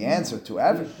he knows the answer to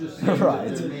everything.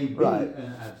 Right, right,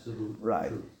 an absolute right.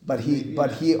 truth. But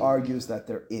he argues that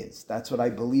there is. That's what I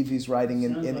believe he's writing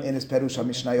in his Perusha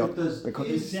Mishnayot. Because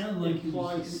It sounded like he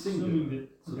was implies assuming singular. that.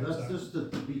 So Okay, that's sorry. just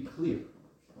to be clear.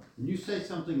 When you say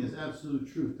something is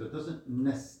absolute truth, that doesn't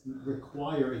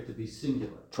require it to be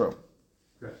singular. True.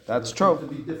 Correct. That's So true.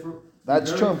 To be different.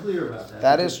 That's Be true. very clear about that.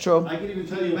 That is true. I can even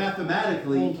tell you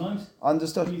mathematically. Old times?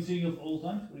 Understood. What are you thinking of old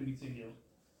times? What are you thinking of?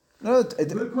 No,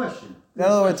 Good question. In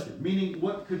other words, Meaning,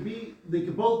 what could be? They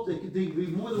could both. They could be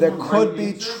more than there one. could right be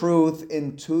answer. truth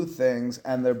in two things,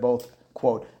 and they're both,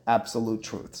 quote, absolute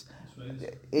truths. That's what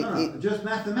it is. No, just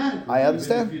mathematically. I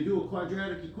understand. If you do a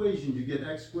quadratic equation, you get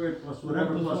x squared plus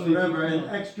whatever Well, plus that's what whatever, you and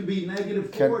do. x could be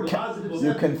negative Can- 4 and can- positive You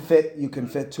 7. can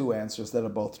fit two answers that are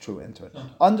both true into it.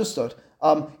 Understood.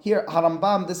 Here,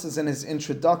 Harambam, this is in his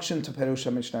introduction to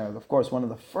Perusha Mishnayot. Of course, one of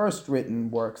the first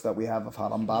written works that we have of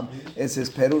Harambam is his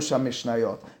Perusha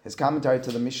Mishnayot, his commentary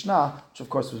to the Mishnah, which of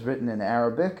course was written in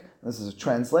Arabic. This is a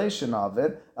translation of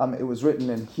it. It was written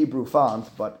in Hebrew font,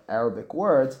 but Arabic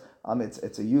words.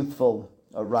 It's a youthful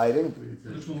writing.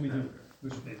 Which one we do?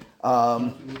 Which page?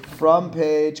 From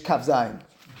page Kav Zayin.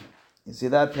 You see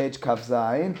that page Kav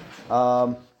Zayin?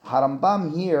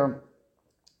 Harambam here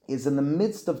is in the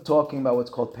midst of talking about what's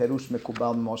called Perush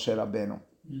Mekubal Moshe Rabbeinu,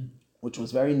 which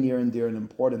was very near and dear and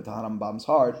important to Harambam's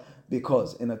heart,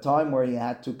 because in a time where he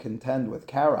had to contend with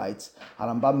Karaites,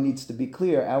 Harambam needs to be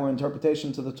clear, our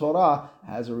interpretation to the Torah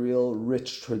has a real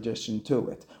rich tradition to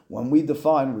it. When we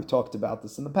define, we talked about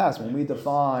this in the past, when we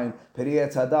define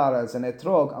Periyat Hadar as an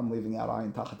etrog, I'm leaving out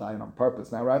Ayin Tachat Ayin on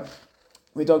purpose now, right?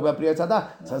 We talk about Periyat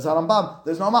Hadar, says Harambam,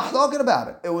 there's no mahloket about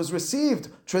it. It was received,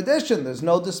 tradition, there's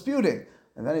no disputing.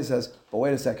 And then he says, but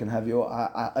wait a second,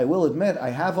 I will admit,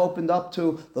 I have opened up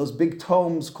to those big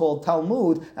tomes called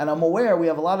Talmud, and I'm aware we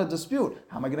have a lot of dispute.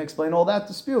 How am I going to explain all that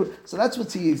dispute? So that's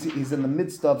what he's in the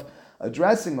midst of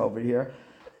addressing over here.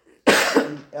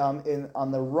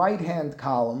 On the right-hand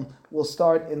column, we'll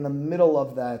start in the middle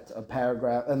of that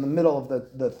paragraph, in the middle of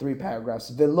the three paragraphs,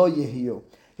 Velo Yehiyu.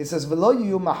 He says, Velo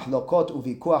Yehiyu mahlokot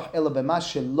uvikuach ela bema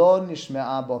shelo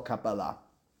nishme'a bo kabbalah.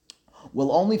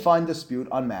 We'll only find dispute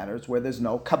on matters where there's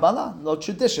no Kabbalah, no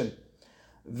tradition.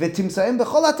 V'timsaim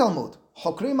b'chol ha-Talmud.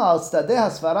 Chokrim al stadeh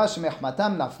ha-svara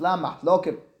shemechmatam nafla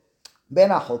mahloket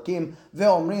בין החולקים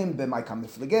ואומרים במאי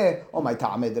כמפלגה, או מאי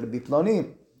טעמי דרבי פלוני,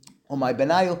 or my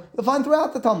benayu, you'll find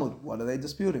throughout the Talmud. What are they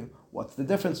disputing? What's the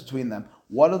difference between them?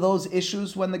 What are those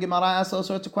issues when the Gemara asks those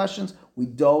sorts of questions? We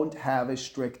don't have a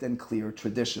strict and clear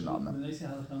tradition on them. When they say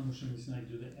halakha Moshe Sinai,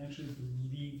 do they actually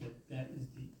believe that is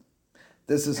the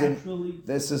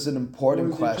This is an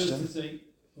important question. Just to say,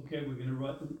 okay, we're going to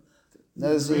write.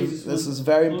 This is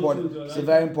very important. It's a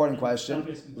very important question.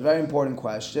 Very important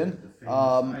question.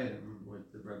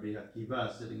 Rabbi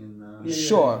Akiva sitting in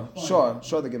Sure.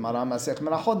 The Gemara Masech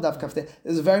Menachot Daf Kaftei.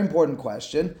 This is a very important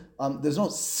question. There's no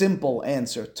simple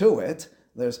answer to it.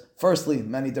 There's firstly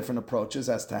many different approaches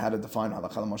as to how to define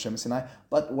halakha Moshe Sinai.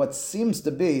 But what seems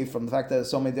to be, from the fact that there's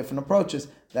so many different approaches,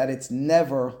 that it's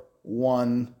never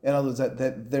one. In other words,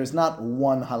 that there's not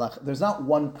one halakha. There's not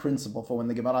one principle for when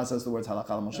the Gemara says the words halakha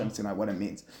Moshe Sinai, what it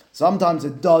means. Sometimes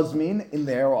it does mean, in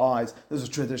their eyes, there's a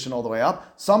tradition all the way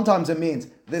up. Sometimes it means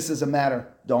this is a matter,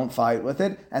 don't fight with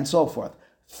it, and so forth.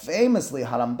 Famously,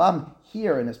 Harambam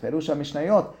here in his Perusha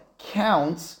Mishnayot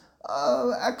counts.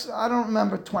 I don't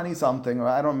remember 20 something, or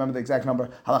I don't remember the exact number.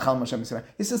 Halakha Moshe Sinai.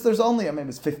 He says there's only, maybe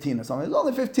it's 15 or something. There's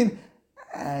only 15.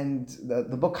 And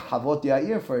the book Havot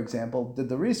Yair, for example, did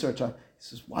the research on. He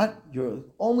says, "What? You're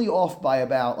only off by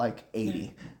about like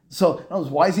 80." So, in other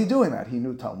words, why is he doing that? He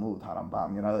knew Talmud,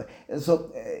 Harambam,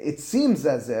 So it seems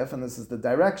as if, and this is the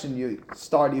direction you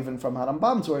start even from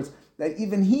Harambam's words, that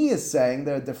even he is saying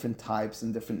there are different types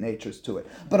and different natures to it.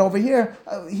 But over here,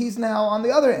 he's now on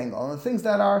the other angle, on the things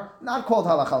that are not called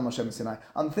halakha Moshe Sinai,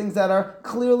 on the things that are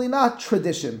clearly not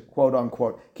tradition, quote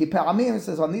unquote. Ki pe'amim, he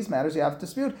says, on these matters you have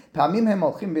dispute. Pe'amim hem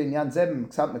olchim b'inyan zeh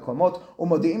b'miktzat mekomot,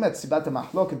 u'modi'im et sibat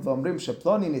ha'machloket v'omrim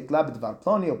sheploni nitla b'dvar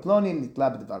ploni, or ploni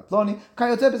nitla b'dvar ploni.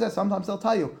 Kayoteh b'zeh, sometimes they'll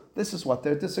tell you, this is what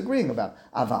they're disagreeing about.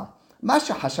 Aval. מה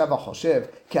שחשב החושב,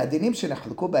 כי הדינים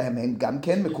שנחלקו בהם הם גם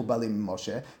כן מקובלים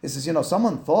ממשה. He says,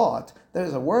 someone thought,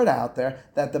 there's a word out there,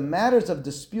 that the matters of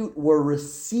dispute were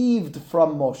received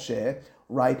from Moshe,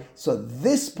 right? So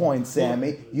this point,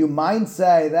 Sammy, you might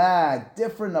say that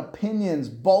different opinions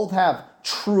both have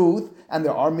truth, and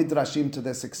there are midrashim to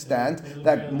this extent,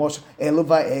 that Moshe, elu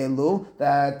va'elu,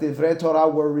 that divrei Torah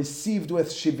were received with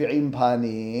shiv'im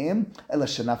panim, ela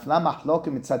shenafla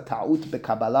mahlokim mitzad ta'ut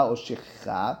bekabbalah o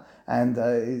shikha. And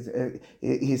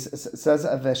he says,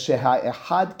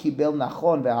 "V'sheha'echad kibel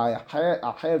nachon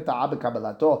v'ha'acher ta'a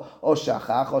b'kabalato o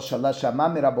shachach o shama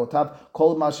mirabotav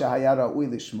kol ma shehaya ra'ui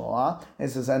lishmoa." He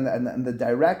says, and the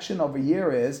direction over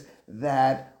here is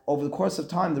that over the course of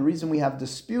time, the reason we have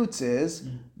disputes is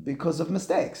because of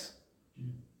mistakes.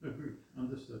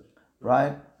 Understood.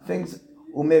 Right? Things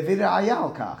umevir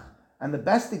ayal kach. And the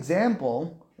best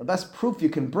example, the best proof you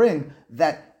can bring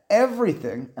that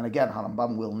everything, and again,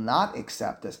 Harambam will not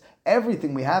accept this,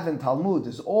 everything we have in Talmud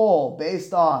is all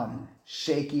based on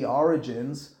shaky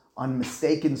origins, on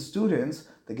mistaken students.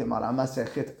 The Gemara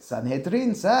Masechet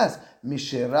Sanhedrin says,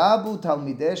 Mishirabu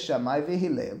Talmidei Shammai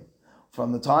v'Hillel.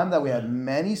 From the time that we had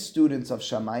many students of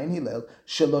Shammai and Hillel,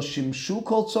 Shelo Shimshu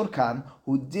Kol Tzorkan,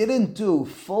 who didn't do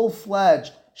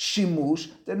full-fledged shimush,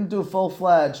 didn't do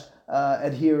full-fledged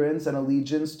adherence and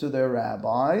allegiance to their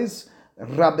rabbis,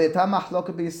 Rabeta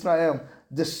Mahloka b'Yisrael.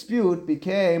 Dispute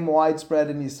became widespread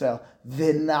in Israel.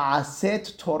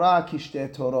 V'na'aset Torah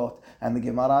kishte Torot. And the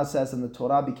Gemara says, and the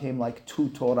Torah became like two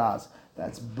Torahs.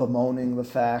 That's bemoaning the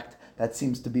fact. That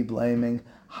seems to be blaming.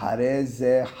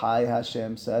 Hareze Hai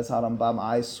Hashem, says Harambam,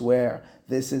 I swear,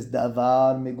 this is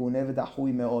davar meguneh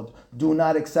v'dahui meod. Do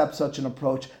not accept such an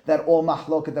approach that all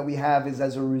mahloket that we have is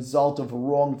as a result of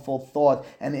wrongful thought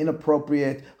and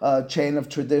inappropriate chain of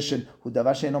tradition. הוא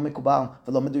דבר שאינו מקובל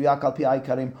ולא מדויק על פי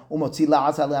העיקרים ומוציא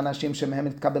לעז על אנשים שמהם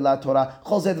התקבלה התורה.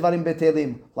 כל זה דברים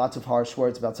בטלים. Lots of harsh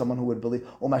words about someone who would believe.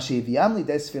 ומה שהביאם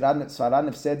לידי סברה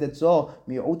נפסדת זו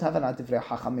מיעוט הבנת דברי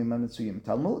חכמים המצויים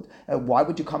בתלמוד. Why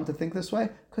would you come to think this way?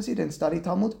 Because you didn't study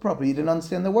Talmud properly. You didn't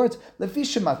understand the words. לפי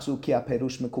שמצאו כי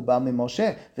הפירוש מקובל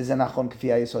ממשה, וזה נכון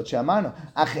כפי היסוד שאמרנו.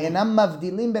 אך אינם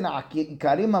מבדילים בין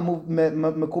העיקרים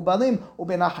המקובלים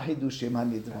ובין החידושים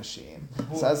הנדרשים.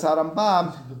 Says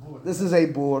Harambam, this is a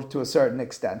bur to a certain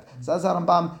extent. Says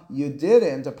Harambam,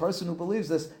 a person who believes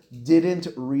this, didn't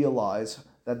realize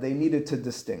that they needed to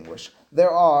distinguish.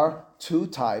 There are two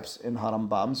types in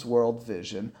Harambam's world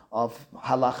vision of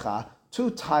halacha, two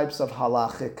types of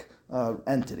halachic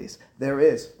entities. There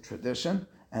is tradition,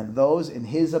 and those, in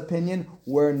his opinion,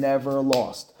 were never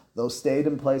lost. Those stayed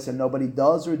in place and nobody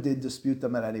does or did dispute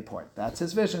them at any point. That's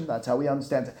his vision. That's how he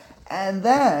understands it. And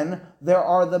then there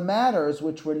are the matters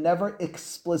which were never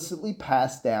explicitly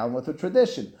passed down with a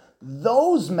tradition.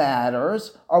 Those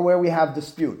matters are where we have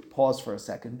dispute. Pause for a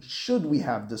second. Should we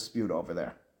have dispute over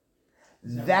there?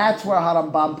 That's where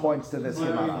Harambam points to this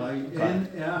Gemara.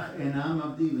 Enam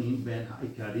Abdilim ben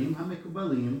Ha'ikarim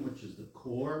HaMekubalim, which is the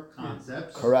core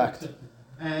concepts. Correct.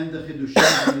 And the Chidushim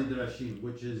Midrashim,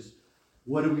 which is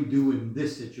what do we do in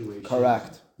this situation?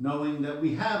 Correct. Knowing that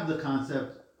we have the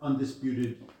concept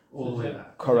undisputed all the way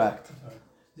back. Correct.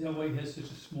 Is that why he has such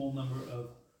a small number of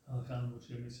halakha which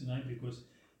tonight? Because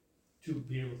to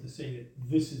be able to say that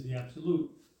this is the absolute,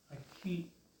 I can't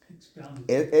expound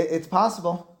it. It's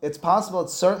possible. It's possible. It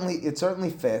certainly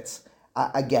fits.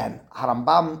 Again,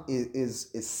 Harambam is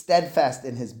steadfast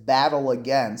in his battle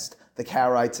against the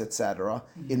Karaites, etc.,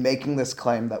 in making this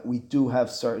claim that we do have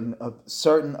certain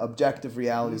objective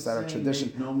realities that are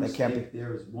tradition that can't be.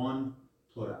 There is one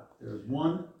Torah. There is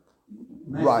one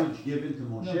message given to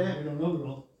Moshe. No, we don't know it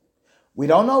all. We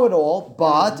don't know it all,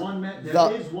 but there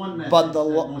is one message that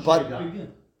Moshe got.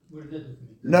 Again, what did that do for me?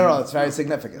 No, it's very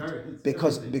significant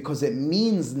because it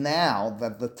means now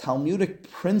that the Talmudic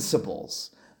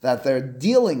principles that they're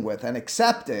dealing with and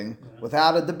accepting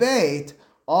without a debate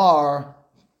are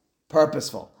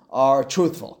purposeful, are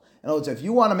truthful. In other words, if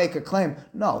you want to make a claim,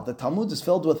 no, the Talmud is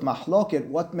filled with mahloket,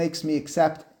 what makes me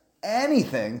accept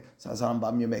anything, says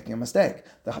Rambam, you're making a mistake.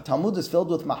 The Talmud is filled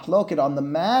with mahloket on the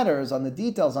matters, on the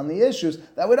details, on the issues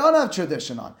that we don't have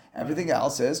tradition on. Everything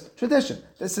else is tradition.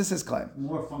 This is his claim.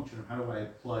 More function of how do I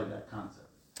apply that concept?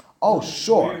 Oh,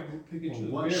 sure.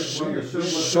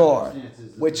 Sure.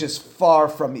 Which is far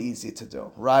from easy to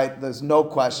do, right? There's no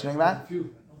questioning that.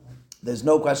 There's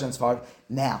no question as far.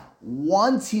 Now,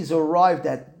 once he's arrived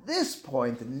at this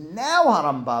point, now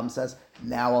Harambam says,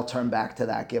 now I'll turn back to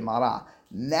that Gemara.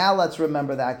 Now let's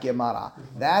remember that Gemara.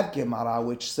 That Gemara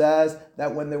which says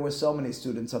that when there were so many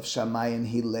students of Shammai and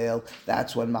Hillel,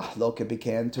 that's when Mahloket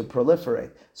began to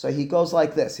proliferate. So he goes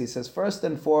like this. He says, first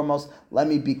and foremost, let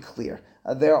me be clear.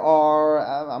 There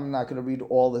are, I'm not going to read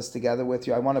all this together with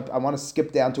you. I want to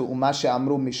skip down to Umashe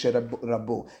Amru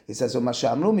Misherabu. He says, Umashe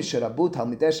Amru Misherabu,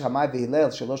 Talmidei Shammai v'Hillel,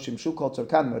 shelo shimshu kol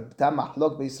tzorkan, merbitam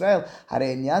mahlok b'Yisrael,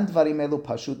 harei inyan dvarim elu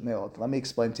pashut meod. Let me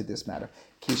explain to you this matter.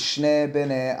 Kishne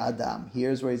b'nei Adam.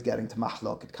 Here's where he's getting to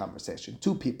mahloket conversation.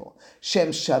 Two people. Shem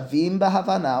shavim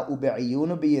b'havana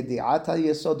u'be'iyunu b'yedi'at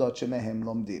ha'yesodot shemehem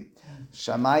lomdim.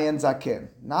 Shammai and Zaken.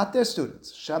 Not their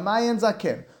students. Shammai and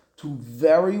Zaken. Two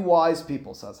very wise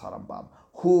people, says Harambam,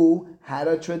 who had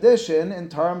a tradition in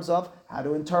terms of how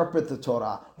to interpret the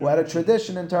Torah, who had a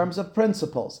tradition in terms of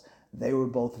principles. They were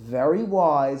both very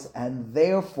wise and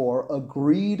therefore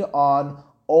agreed on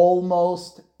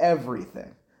almost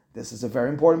everything. This is a very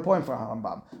important point for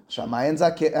Harambam. Shammai and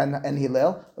Zaken and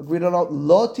Hillel agreed on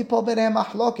lo tipol b'nei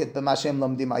mahloket b'mashem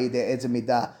lomdim ayidei eze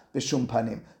midah b'shum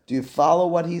panim. Do you follow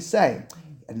what he's saying?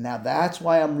 And now that's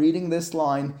why I'm reading this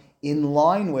line in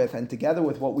line with and together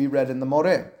with what we read in the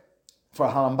Moreh. For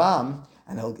Harambam,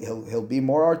 and he'll be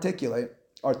more articulate,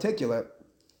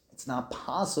 it's not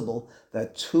possible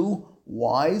that two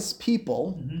wise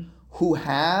people who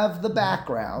have the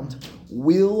background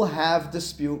will have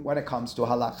dispute when it comes to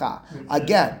halakha.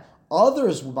 Again,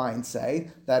 others might say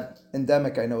that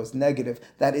endemic, I know, is negative,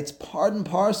 that it's part and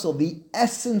parcel, the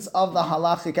essence of the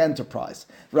halachic enterprise,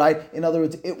 right? In other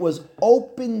words, it was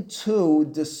open to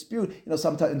dispute.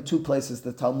 Sometimes in two places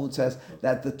the Talmud says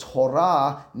that the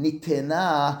Torah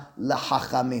nitena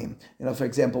lahachamim. For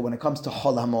example, when it comes to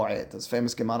Chol HaMoed, this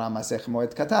famous Gemara Masech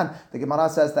Moed Katan, the Gemara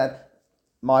says that,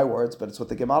 my words, but it's what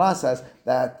the Gemara says,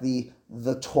 that the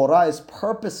Torah is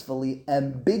purposefully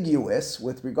ambiguous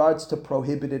with regards to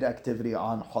prohibited activity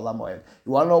on Chol HaMoed.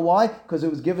 You want to know why? Because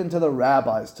it was given to the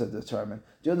rabbis to determine.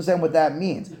 Do you understand what that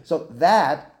means? So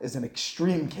that is an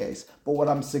extreme case. But what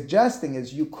I'm suggesting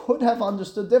is you could have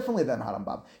understood differently than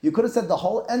Harambam. You could have said the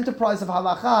whole enterprise of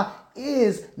halacha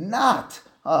is not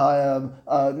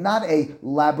a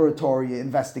laboratory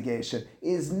investigation,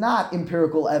 is not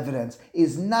empirical evidence,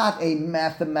 is not a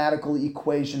mathematical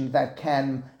equation that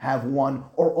can have one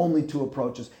or only two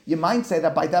approaches. You might say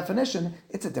that by definition,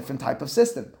 it's a different type of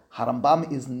system.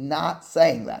 Harambam is not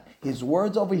saying that. His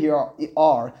words over here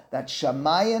are that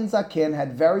Shammai and Zaken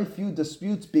had very few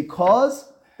disputes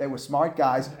because they were smart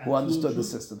guys who understood the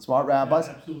system, smart rabbis.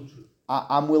 Absolutely.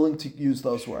 I'm willing to use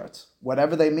those words.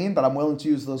 Whatever they mean, but I'm willing to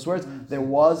use those words. There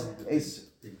was a...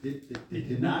 They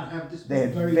did not have disputes. They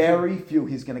had very few.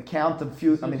 He's going to count the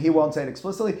few. I mean, he won't say it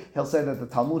explicitly. He'll say that the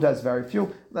Talmud has very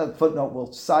few. The footnote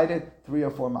will cite it, 3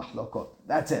 or 4 machlokot.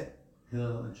 That's it.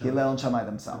 Hillel and Shammai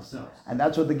themselves. And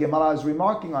that's what the Gemara is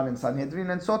remarking on in Sanhedrin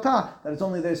and Sotah, that it's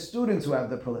only their students who have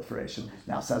the proliferation.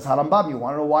 Now says Harambam, you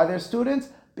want to know why they're students?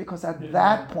 Because at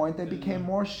that point they became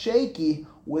more shaky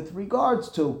with regards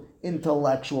to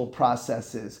intellectual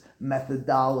processes,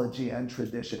 methodology, and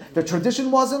tradition. The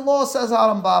tradition wasn't law, says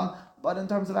Harambam, but in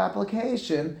terms of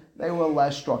application, they were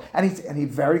less strong. And he's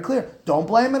very clear. Don't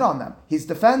blame it on them. He's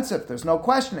defensive. There's no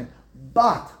questioning.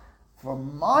 But for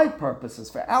my purposes,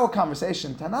 for our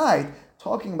conversation tonight,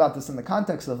 talking about this in the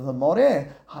context of the Moreh,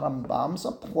 Harambam's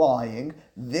applying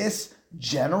this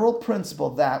general principle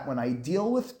that when I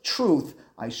deal with truth,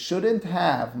 I shouldn't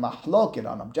have mahloket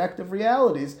on objective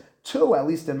realities to, at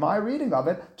least in my reading of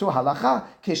it, to halacha.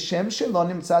 Kishem shelo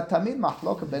nimtza tamid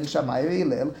mahloket ben Shammai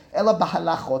ve'Hillel ela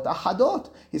b'halachot ahadot.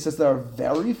 He says there are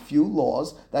very few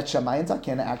laws that Shammai and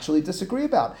Zaken actually disagree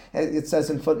about. It says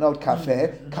in footnote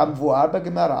kafeh, kamvuar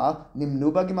b'gemara,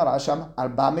 nimnu b'gemara sham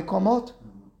arba mikomot.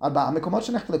 And so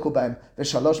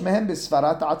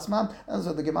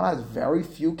the Gemara has very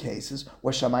few cases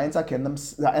where Shammai and Zaken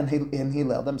and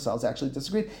Hillel themselves actually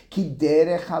disagreed. Ki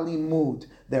derech halimud,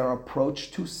 their approach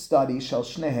to study shel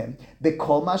shnehem,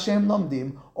 bekol ma shehem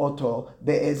lomdim oto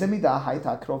be'eze midah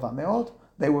hayta krova meod.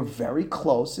 They were very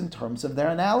close in terms of their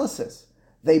analysis.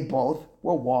 They both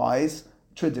were wise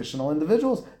traditional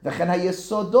individuals.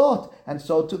 And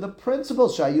so to the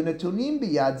principles, they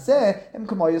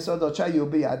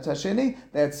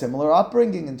had similar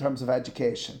upbringing in terms of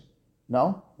education.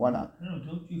 No? Why not? No,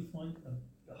 don't you find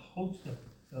a host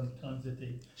of times that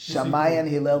they... Shammai and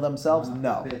Hillel themselves?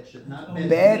 No. Not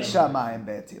Bet Shammai and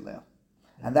Bet Hillel.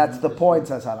 And that's the point,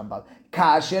 says Harambam.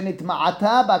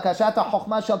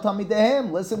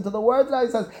 Listen to the words that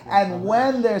he says. And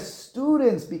when their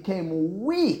students became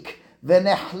weak,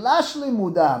 v'nehlash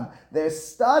limudam, their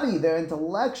study, their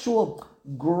intellectual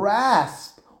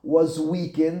grasp was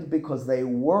weakened because they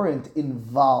weren't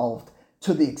involved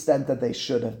to the extent that they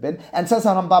should have been. And says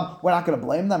Harambam, we're not going to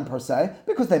blame them per se,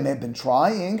 because they may have been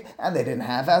trying, and they didn't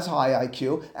have as high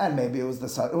IQ, and maybe it was the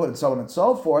and so on and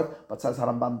so forth. But says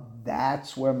Harambam,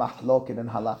 that's where mahloket and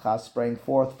halacha sprang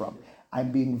forth from.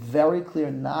 I'm being very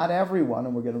clear, not everyone,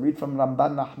 and we're going to read from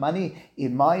Ramban Nachmani,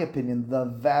 in my opinion, the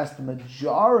vast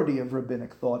majority of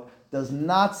rabbinic thought does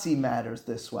not see matters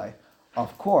this way.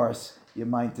 Of course, you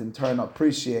might in turn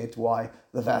appreciate why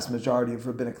the vast majority of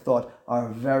rabbinic thought are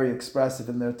very expressive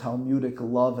in their Talmudic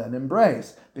love and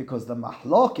embrace, because the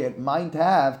mahloket might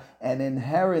have an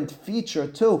inherent feature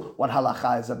to what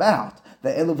halacha is about. The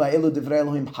Elu va'elu divrei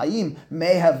Elohim hayim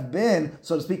may have been,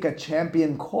 so to speak, a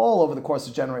champion call over the course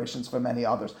of generations for many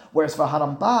others. Whereas for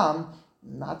Harambam,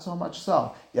 not so much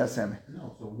so. Yes, Sammy?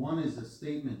 No, so one is a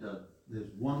statement of there's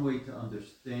one way to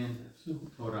understand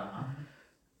Torah,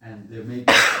 and there may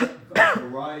be a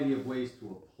variety of ways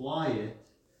to apply it,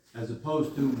 as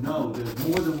opposed to, no, there's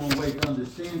more than one way to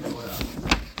understand Torah.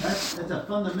 That's a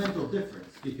fundamental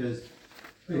difference, because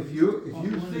if you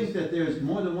think that there's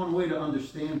more than one way to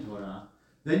understand Torah,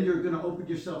 then you're going to open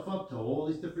yourself up to all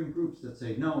these different groups that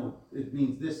say, no, it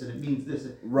means this and it means this.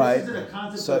 Right. This isn't a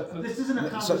concept this isn't a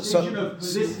conversation of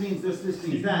this means this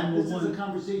means that. This is a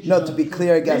conversation No, to be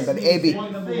clear again, but Abi,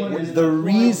 the and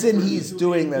reason he's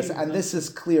doing this, and this is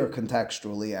clear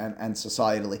contextually and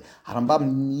societally,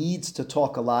 Harambam needs to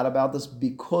talk a lot about this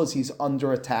because he's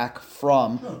under attack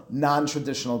from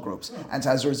non-traditional groups. And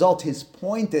so as a result, his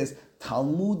point is,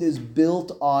 Talmud is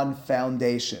built on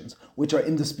foundations, which are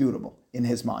indisputable in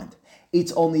his mind.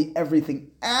 It's only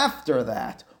everything after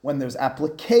that, when there's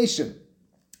application,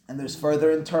 and there's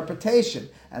further interpretation,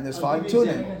 and there's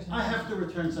fine-tuning. I have to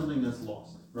return something that's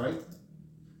lost, right?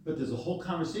 But there's a whole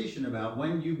conversation about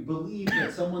when you believe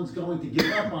that someone's going to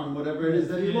give up on whatever it is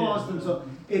that he lost, and so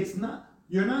it's not...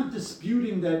 You're not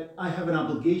disputing that I have an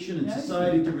obligation in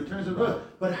society to return something,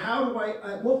 but how do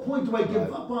at what point do I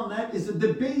give up on that is a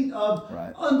debate of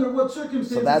under what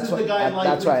circumstances is the guy likely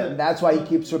That's right. And that's why he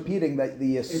keeps repeating that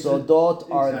the yesodot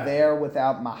are there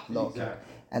without mahlok.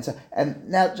 Exactly. And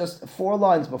now just 4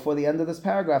 lines before the end of this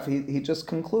paragraph, he just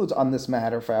concludes on this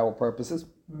matter for our purposes.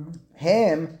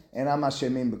 Him enam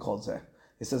hashemim b'kol zeh.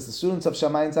 He says the students of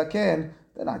Shammai and Zaken,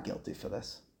 they're not guilty for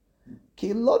this.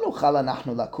 כי לא נוכל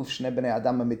אנחנו לקוף שני בני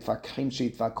אדם המתווכחים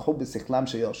שהתווכחו בשכלם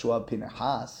של יהושע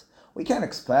ופנחס. We can't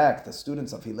expect the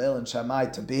students of Hillel and Shammai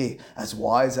to be as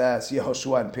wise as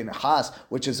Yehoshua and Pinchas,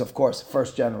 which is of course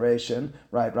first generation,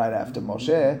 right after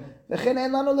Moshe. וכן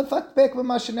אין לנו לפקפק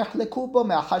במה שנחלקו בו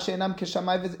מאחר שאינם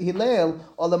כשמאי והלל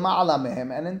או למעלה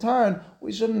מהם. And in turn,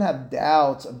 we shouldn't have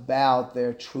doubts about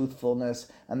their truthfulness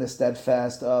and the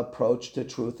steadfast approach to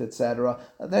truth, etc.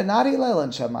 They're not Hillel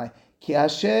and Shammai. כי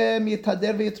השם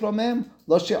יתהדר ויתרומם,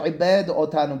 לא שעיבד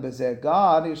אותנו בזה.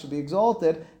 God, he should be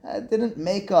exalted, didn't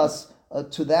make us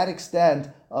to that extent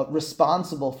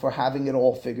responsible for having it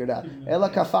all figured out. אלא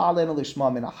כפה עלינו לשמוע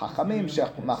מן החכמים,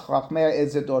 שחכמי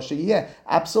איזה דור שיהיה.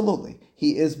 Absolutely.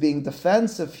 He is being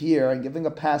defensive here and giving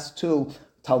a pass to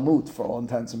Talmud for all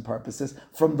intents and purposes,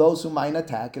 from those who might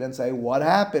attack it and say, what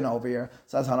happened over here?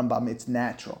 Says Harambam, it's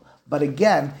natural. But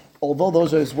again, although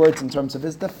those are his words in terms of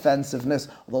his defensiveness,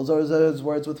 those are his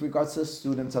words with regards to the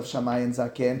students of Shammai and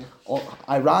Zaken,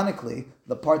 ironically,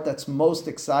 the part that's most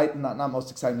exciting, not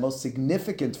most exciting, most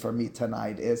significant for me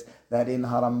tonight is that in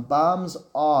Harambam's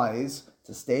eyes,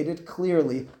 to state it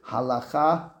clearly,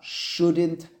 halacha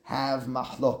shouldn't have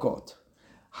mahlokot.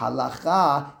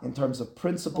 Halacha, in terms of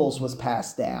principles, was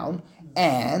passed down,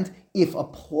 and if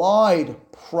applied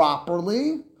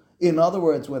properly, in other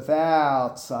words,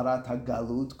 without sarat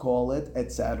hagalut, call it,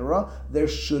 etc., there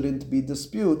shouldn't be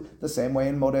dispute. The same way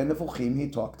in Moreh Nevukhim he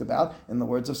talked about, in the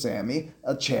words of Sami,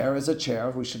 a chair is a chair,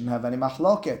 we shouldn't have any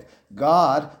mahloket.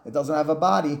 God, it doesn't have a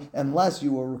body, unless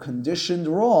you were conditioned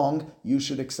wrong, you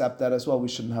should accept that as well. We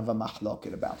shouldn't have a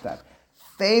mahloket about that.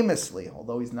 Famously,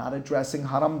 although he's not addressing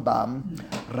Harambam,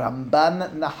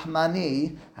 Ramban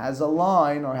Nahmani has a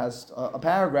line or has a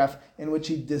paragraph in which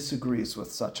he disagrees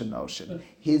with such a notion.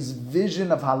 His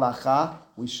vision of halacha,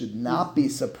 we should not be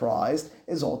surprised,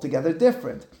 is altogether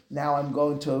different. Now I'm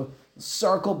going to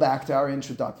circle back to our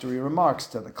introductory remarks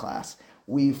to the class.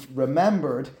 We've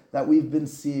remembered that we've been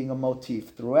seeing a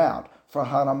motif throughout. For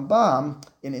Harambam,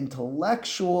 in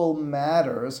intellectual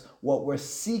matters, what we're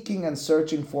seeking and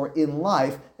searching for in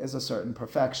life is a certain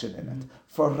perfection in it.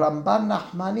 For Ramban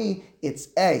Nahmani, it's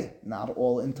A, not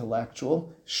all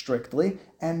intellectual, strictly,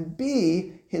 and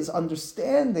B, his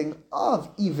understanding of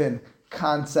even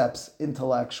concepts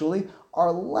intellectually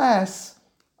are less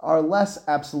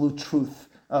absolute truth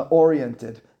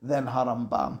oriented than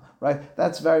Harambam, right?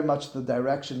 That's very much the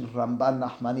direction Ramban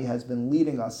Nahmani has been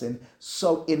leading us in.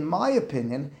 So in my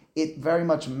opinion, it very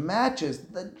much matches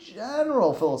the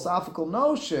general philosophical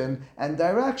notion and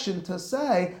direction to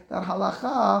say that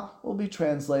halacha will be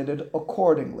translated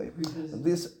accordingly.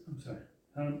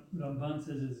 Ramban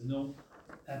says there's no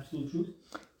absolute truth?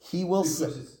 He will say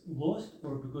because it's lost,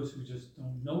 or because we just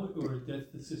don't know it, or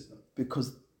that's the system?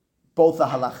 Because both the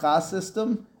halacha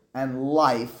system and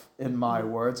life, in my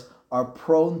words, are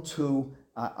prone to,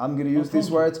 I'm going to use these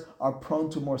words, are prone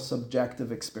to more subjective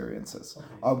experiences,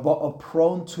 are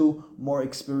prone to more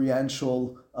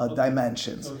experiential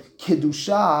dimensions. So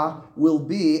Kedusha will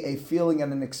be a feeling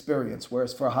and an experience,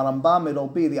 whereas for Harambam it'll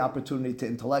be the opportunity to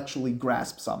intellectually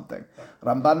grasp something.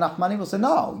 Ramban Nahmani will say,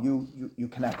 no, you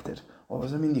connected. What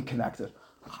does it mean you connected?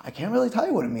 I can't really tell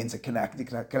you what it means to connect.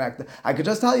 I could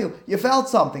just tell you felt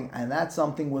something, and that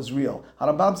something was real.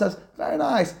 Harambam says, very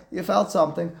nice, you felt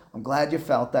something. I'm glad you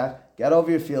felt that. Get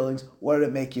over your feelings. What did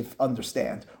it make you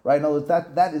understand? Right? No,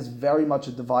 that is very much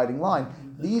a dividing line.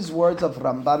 These words of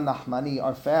Ramban Nahmani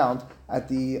are found at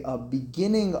the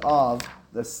beginning of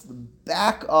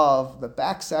the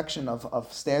back section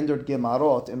of standard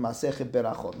Gemarot in Masechet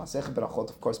Berachot. Masechet Berachot,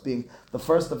 of course, being the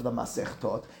first of the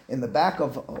Masechtot. In the back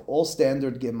of all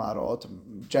standard Gemarot,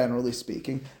 generally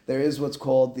speaking, there is what's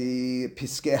called the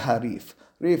Piskei Harif.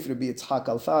 Rif, Rabbi Yitzhak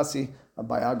Alfasi, a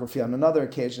biography on another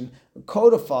occasion,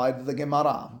 codified the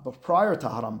Gemara. But prior to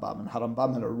Harambam, and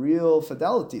Harambam had a real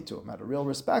fidelity to him, had a real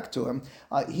respect to him,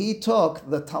 he took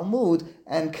the Talmud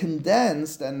and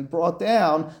condensed and brought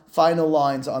down final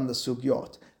lines on the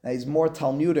Sugyot. Now he's more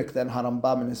Talmudic than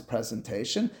Harambam in his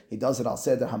presentation. He does it al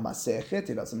Seder HaMasechet.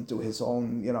 He doesn't do his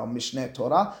own, Mishneh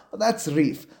Torah. But that's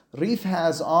Rif. Rif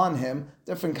has on him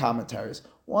different commentaries.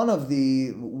 One of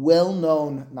the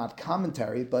well-known, not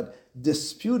commentary, but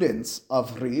disputants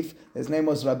of Rif, his name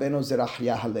was Rabbeinu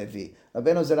Zerachia Halevi.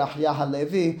 Rabbeinu Zerachia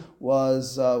Halevi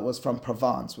was from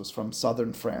Provence, was from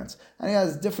southern France. And he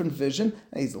has a different vision.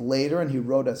 And he's later, and he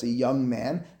wrote as a young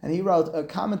man, and he wrote a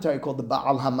commentary called the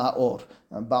Baal HaMaor.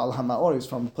 Baal HaMaor is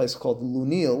from a place called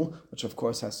Lunil, which of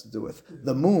course has to do with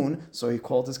the moon, so he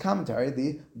called his commentary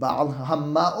the Baal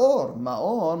HaMaor.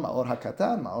 Maor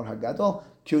HaKatan, Maor HaGadol.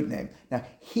 Cute name. Now,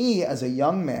 he, as a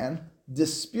young man,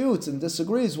 disputes and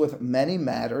disagrees with many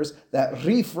matters that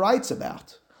Rif writes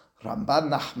about.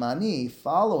 Ramban Nahmani,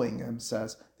 following him,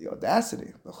 says, the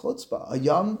audacity, the chutzpah, a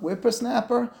young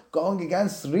whippersnapper going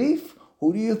against Rif?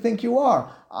 Who do you think you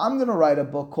are? I'm going to write a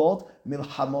book called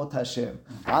Milhamot Hashem.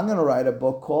 I'm going to write a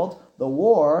book called The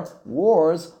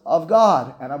Wars of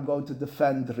God, and I'm going to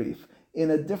defend Rif.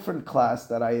 In a different class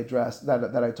that I addressed,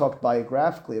 that I talked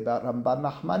biographically about Ramban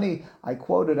Nahmani, I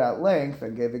quoted at length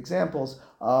and gave examples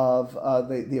of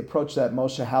the approach that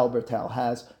Moshe Halbertal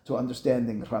has to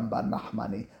understanding Ramban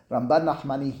Nahmani. Ramban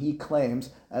Nahmani, he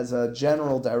claims, as a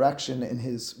general direction in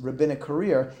his rabbinic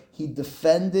career, he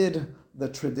defended the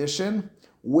tradition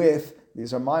with,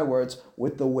 these are my words,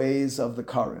 with the ways of the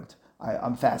current.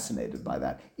 I'm fascinated by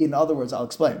that. In other words, I'll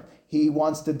explain. He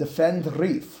wants to defend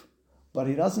Rif but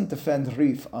he doesn't defend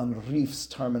Rif on Rif's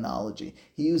terminology.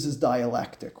 He uses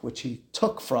dialectic, which he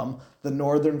took from the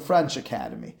Northern French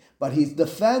Academy. But he's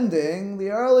defending the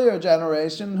earlier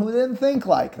generation who didn't think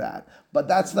like that. But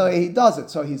that's the way he does it.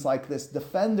 So he's like this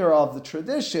defender of the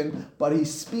tradition, but he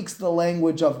speaks the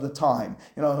language of the time.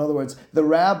 In other words, the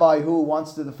rabbi who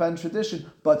wants to defend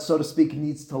tradition, but so to speak,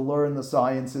 needs to learn the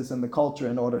sciences and the culture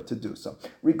in order to do so.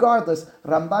 Regardless,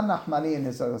 Ramban Nachmani in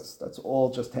his, that's all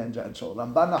just tangential.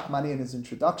 Ramban Nachmani in his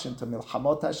introduction to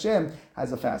Milchamot Hashem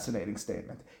has a fascinating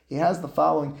statement. He has the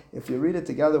following, if you read it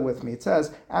together with me, it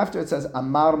says, after it says,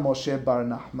 Amar Moshe Bar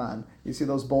Nachman, you see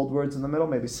those bold words in the middle,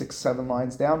 maybe 6-7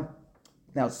 lines down?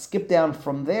 Now skip down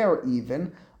from there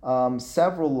even,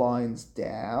 several lines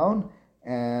down,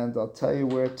 and I'll tell you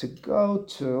where to go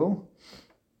to.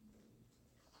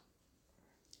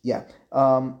 Yeah,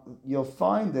 you'll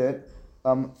find it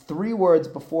 3 words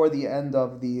before the end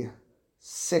of the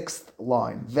 6th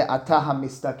line. Ve'ata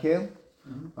hamistakil.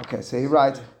 Okay, so he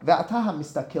writes, Ve'ata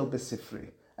hamistakil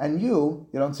besifri. And you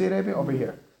don't see it, Rabbi? Over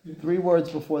here. 3 words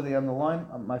before the end of the line,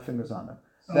 my finger's on it.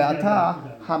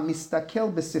 Ve'ata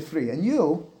hamistakel besifri, and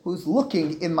you, who's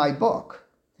looking in my book,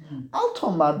 al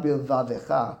tomar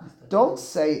bilvavecha, don't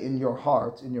say in your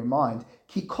heart, in your mind,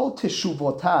 ki kol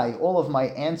teshuvotai, all of my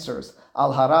answers,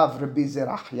 al harav Rabbi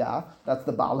Zerachya, that's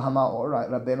the Baal Hamaor, right?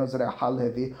 Rabbeinu Zerach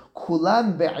Halevi,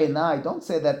 kulan be'inai, don't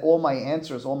say that all my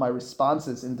answers, all my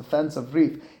responses in defense of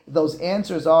Rif, those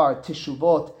answers are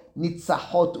teshuvot,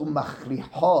 nitzachot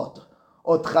umachrihot,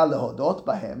 otcha lehodot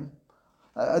bahem.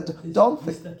 Don't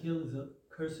think. Mistakil is a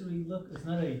cursory look. It's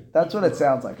not a. That's what it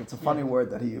sounds like. It's a funny word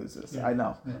that he uses. I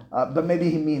know, but maybe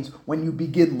he means when you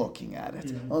begin looking at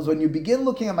it. When you begin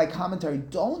looking at my commentary,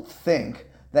 don't think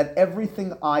that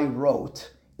everything I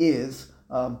wrote is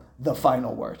the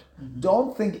final word.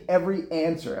 Don't think every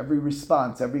answer, every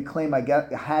response, every claim I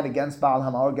had against Baal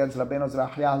Hama or against Rabbeinu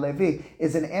Zerachya Levi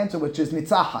is an answer which is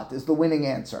nitzachat, is the winning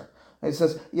answer. He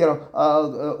says,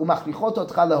 ומכריחות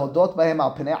אותך להודות בהם על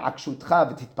פני עקשותך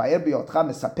ותתפאר בהיותך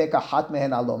מספק אחת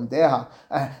מהן על לומדיה.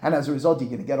 And as a result,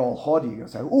 you're going to get all haughty. You're going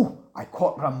to say, I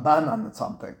caught Ramban on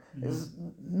something.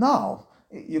 No,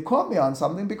 you caught me on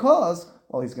something because,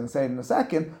 well, he's going to say it in a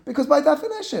second, because by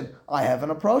definition, I have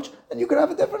an approach, and you could have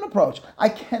a different approach. I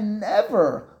can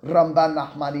never, Ramban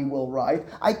Nachmani will write,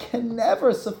 I can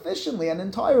never sufficiently and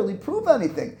entirely prove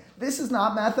anything. This is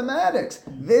not mathematics.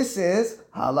 This is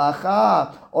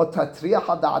halacha. O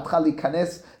tatriach da'atcha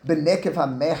likanes b'nekev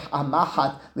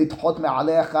hamachat litchot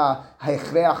me'alecha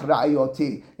hechreach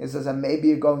ra'ayoti. It says, and maybe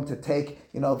you're going to take,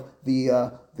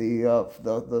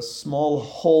 the small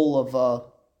hole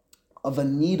of a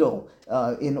needle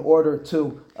in order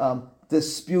to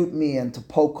dispute me and to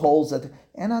poke holes at.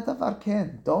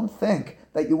 Don't think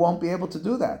that you won't be able to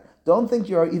do that. Don't think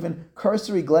your even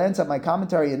cursory glance at my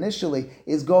commentary initially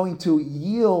is going to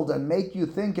yield and make you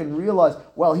think and realize,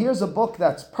 well, here's a book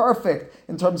that's perfect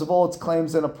in terms of all its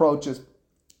claims and approaches.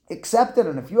 Accept it,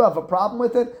 and if you have a problem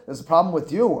with it, there's a problem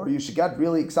with you, or you should get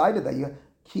really excited that you...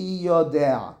 Ki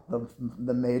yodea,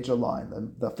 the major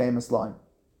line, the famous line.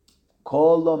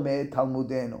 Kol lomed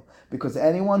Talmudenu, because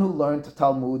anyone who learned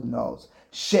Talmud knows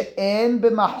she'en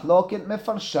b'machloket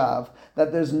mefarshav,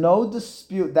 that there's no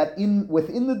dispute, that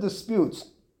within the disputes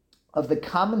of the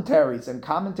commentaries and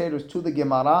commentators to the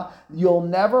Gemara, you'll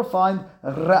never find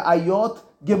ra'ayot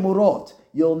gemurot.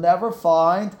 You'll never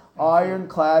find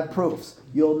ironclad proofs.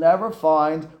 You'll never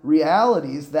find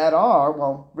realities that are,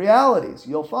 realities.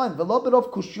 You'll find v'lo berov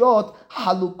kushyot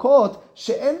halukot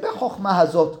she'en b'chokhma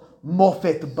hazot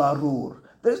mofet barur.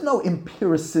 There's no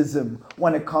empiricism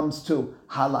when it comes to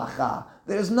halacha.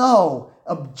 There's no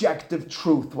objective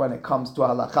truth when it comes to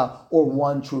halacha, or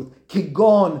one truth.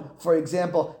 Kigon, for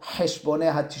example,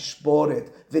 heshboneh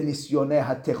hatishboret v'nisyoneh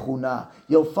hatechuna.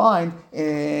 You'll find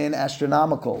in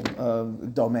astronomical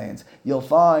domains. You'll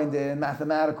find in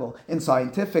mathematical, in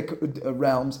scientific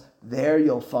realms. There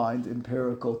you'll find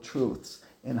empirical truths.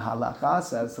 In halacha,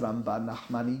 says Ramban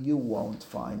Nachmani, you won't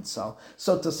find so.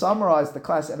 So to summarize the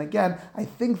class, and again, I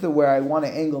think that where I want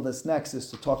to angle this next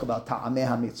is to talk about ta'ameh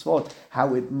ha-mitzvot,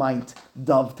 how it might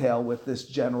dovetail with this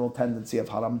general tendency of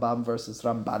Harambam versus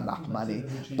Ramban Nachmani.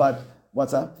 But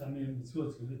what's that? Ta'ameh ha-mitzvot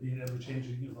is being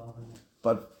ever-changing environment.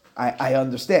 But I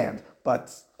understand.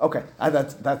 But okay,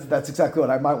 that's exactly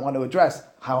what I might want to address,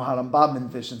 how Harambam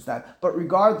envisions that. But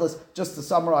regardless, just to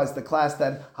summarize the class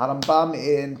then, Harambam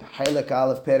in Halak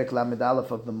Aleph Perek Lamed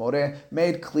Aleph of the Moreh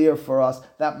made clear for us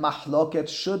that mahloket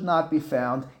should not be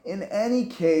found in any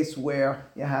case where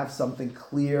you have something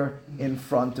clear in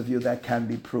front of you that can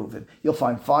be proven. You'll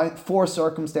find 4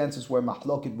 circumstances where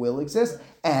mahloket will exist,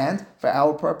 and for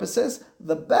our purposes,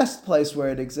 the best place where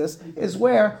it exists is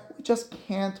where we we just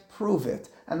can't prove it.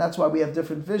 And that's why we have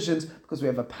different visions, because we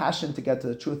have a passion to get to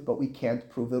the truth, but we can't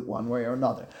prove it one way or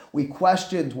another. We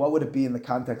questioned what would it be in the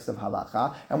context of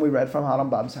halacha, and we read from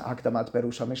Harambam's Hakdamat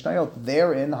Perush HaMishnayot.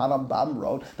 Therein, Harambam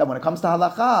wrote that when it comes to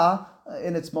halacha,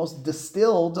 in its most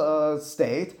distilled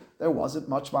state, there wasn't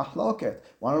much mahloket.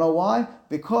 Want to know why?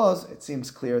 Because it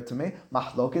seems clear to me,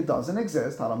 mahloket doesn't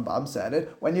exist. Harambam said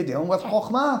it when you're dealing with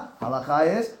chokhmah.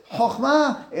 Halacha is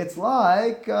chokhmah. It's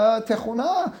like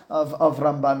techuna of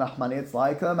Ramban Nachmani. It's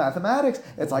like mathematics.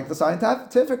 It's like the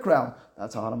scientific realm.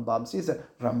 That's how Harambam sees it.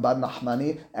 Ramban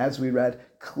Nachmani, as we read,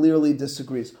 clearly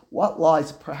disagrees. What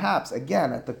lies perhaps,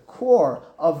 again, at the core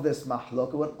of this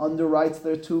mahloket, what underwrites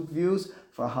their two views?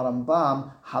 For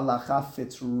Harambam, halacha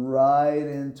fits right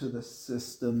into the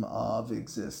system of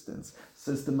existence.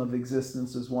 System of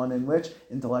existence is one in which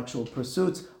intellectual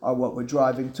pursuits are what we're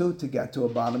driving to get to a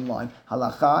bottom line.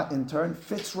 Halacha, in turn,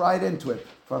 fits right into it.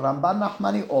 For Ramban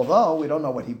Nachmani, although we don't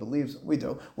know what he believes, we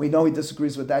do. We know he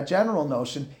disagrees with that general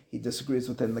notion. He disagrees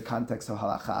within the context of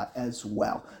halacha as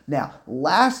well. Now,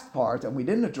 last part, and we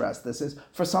didn't address this, is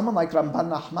for someone like Ramban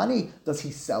Nachmani, does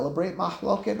he celebrate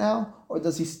mahloket now, or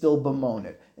does he still bemoan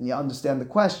it? And you understand the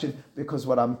question, because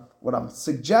what I'm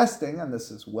suggesting, and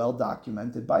this is well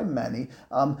documented by many,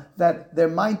 that there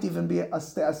might even be a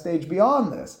stage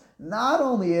beyond this. Not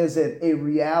only is it a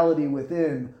reality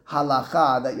within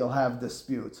halacha that you'll have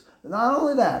disputes, not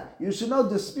only that, you should know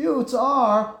disputes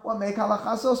are what make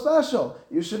halacha so special.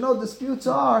 You should know disputes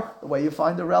are the way you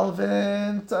find a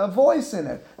relevant voice in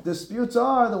it. Disputes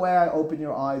are the way I open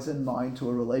your eyes and mind to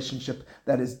a relationship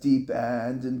that is deep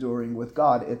and enduring with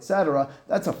God, etc.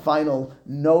 That's a final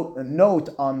note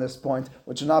on this point,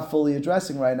 which we're not fully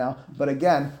addressing right now. But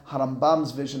again,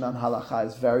 Harambam's vision on halacha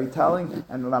is very telling,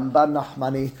 and Ramban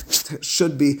Nachmani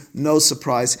should be no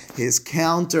surprise. His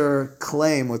counter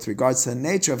claim with regards to the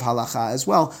nature of halacha as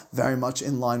well, very much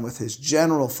in line with his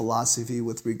general philosophy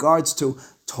with regards to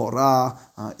Torah,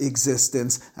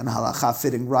 existence, and halacha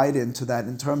fitting right into that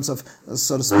in terms of,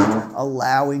 so to speak,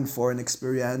 allowing for an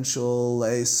experiential,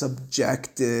 a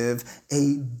subjective,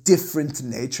 a different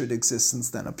natured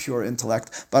existence than a pure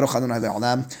intellect. Baruch Adonai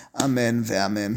le'olam. Amen ve'amen.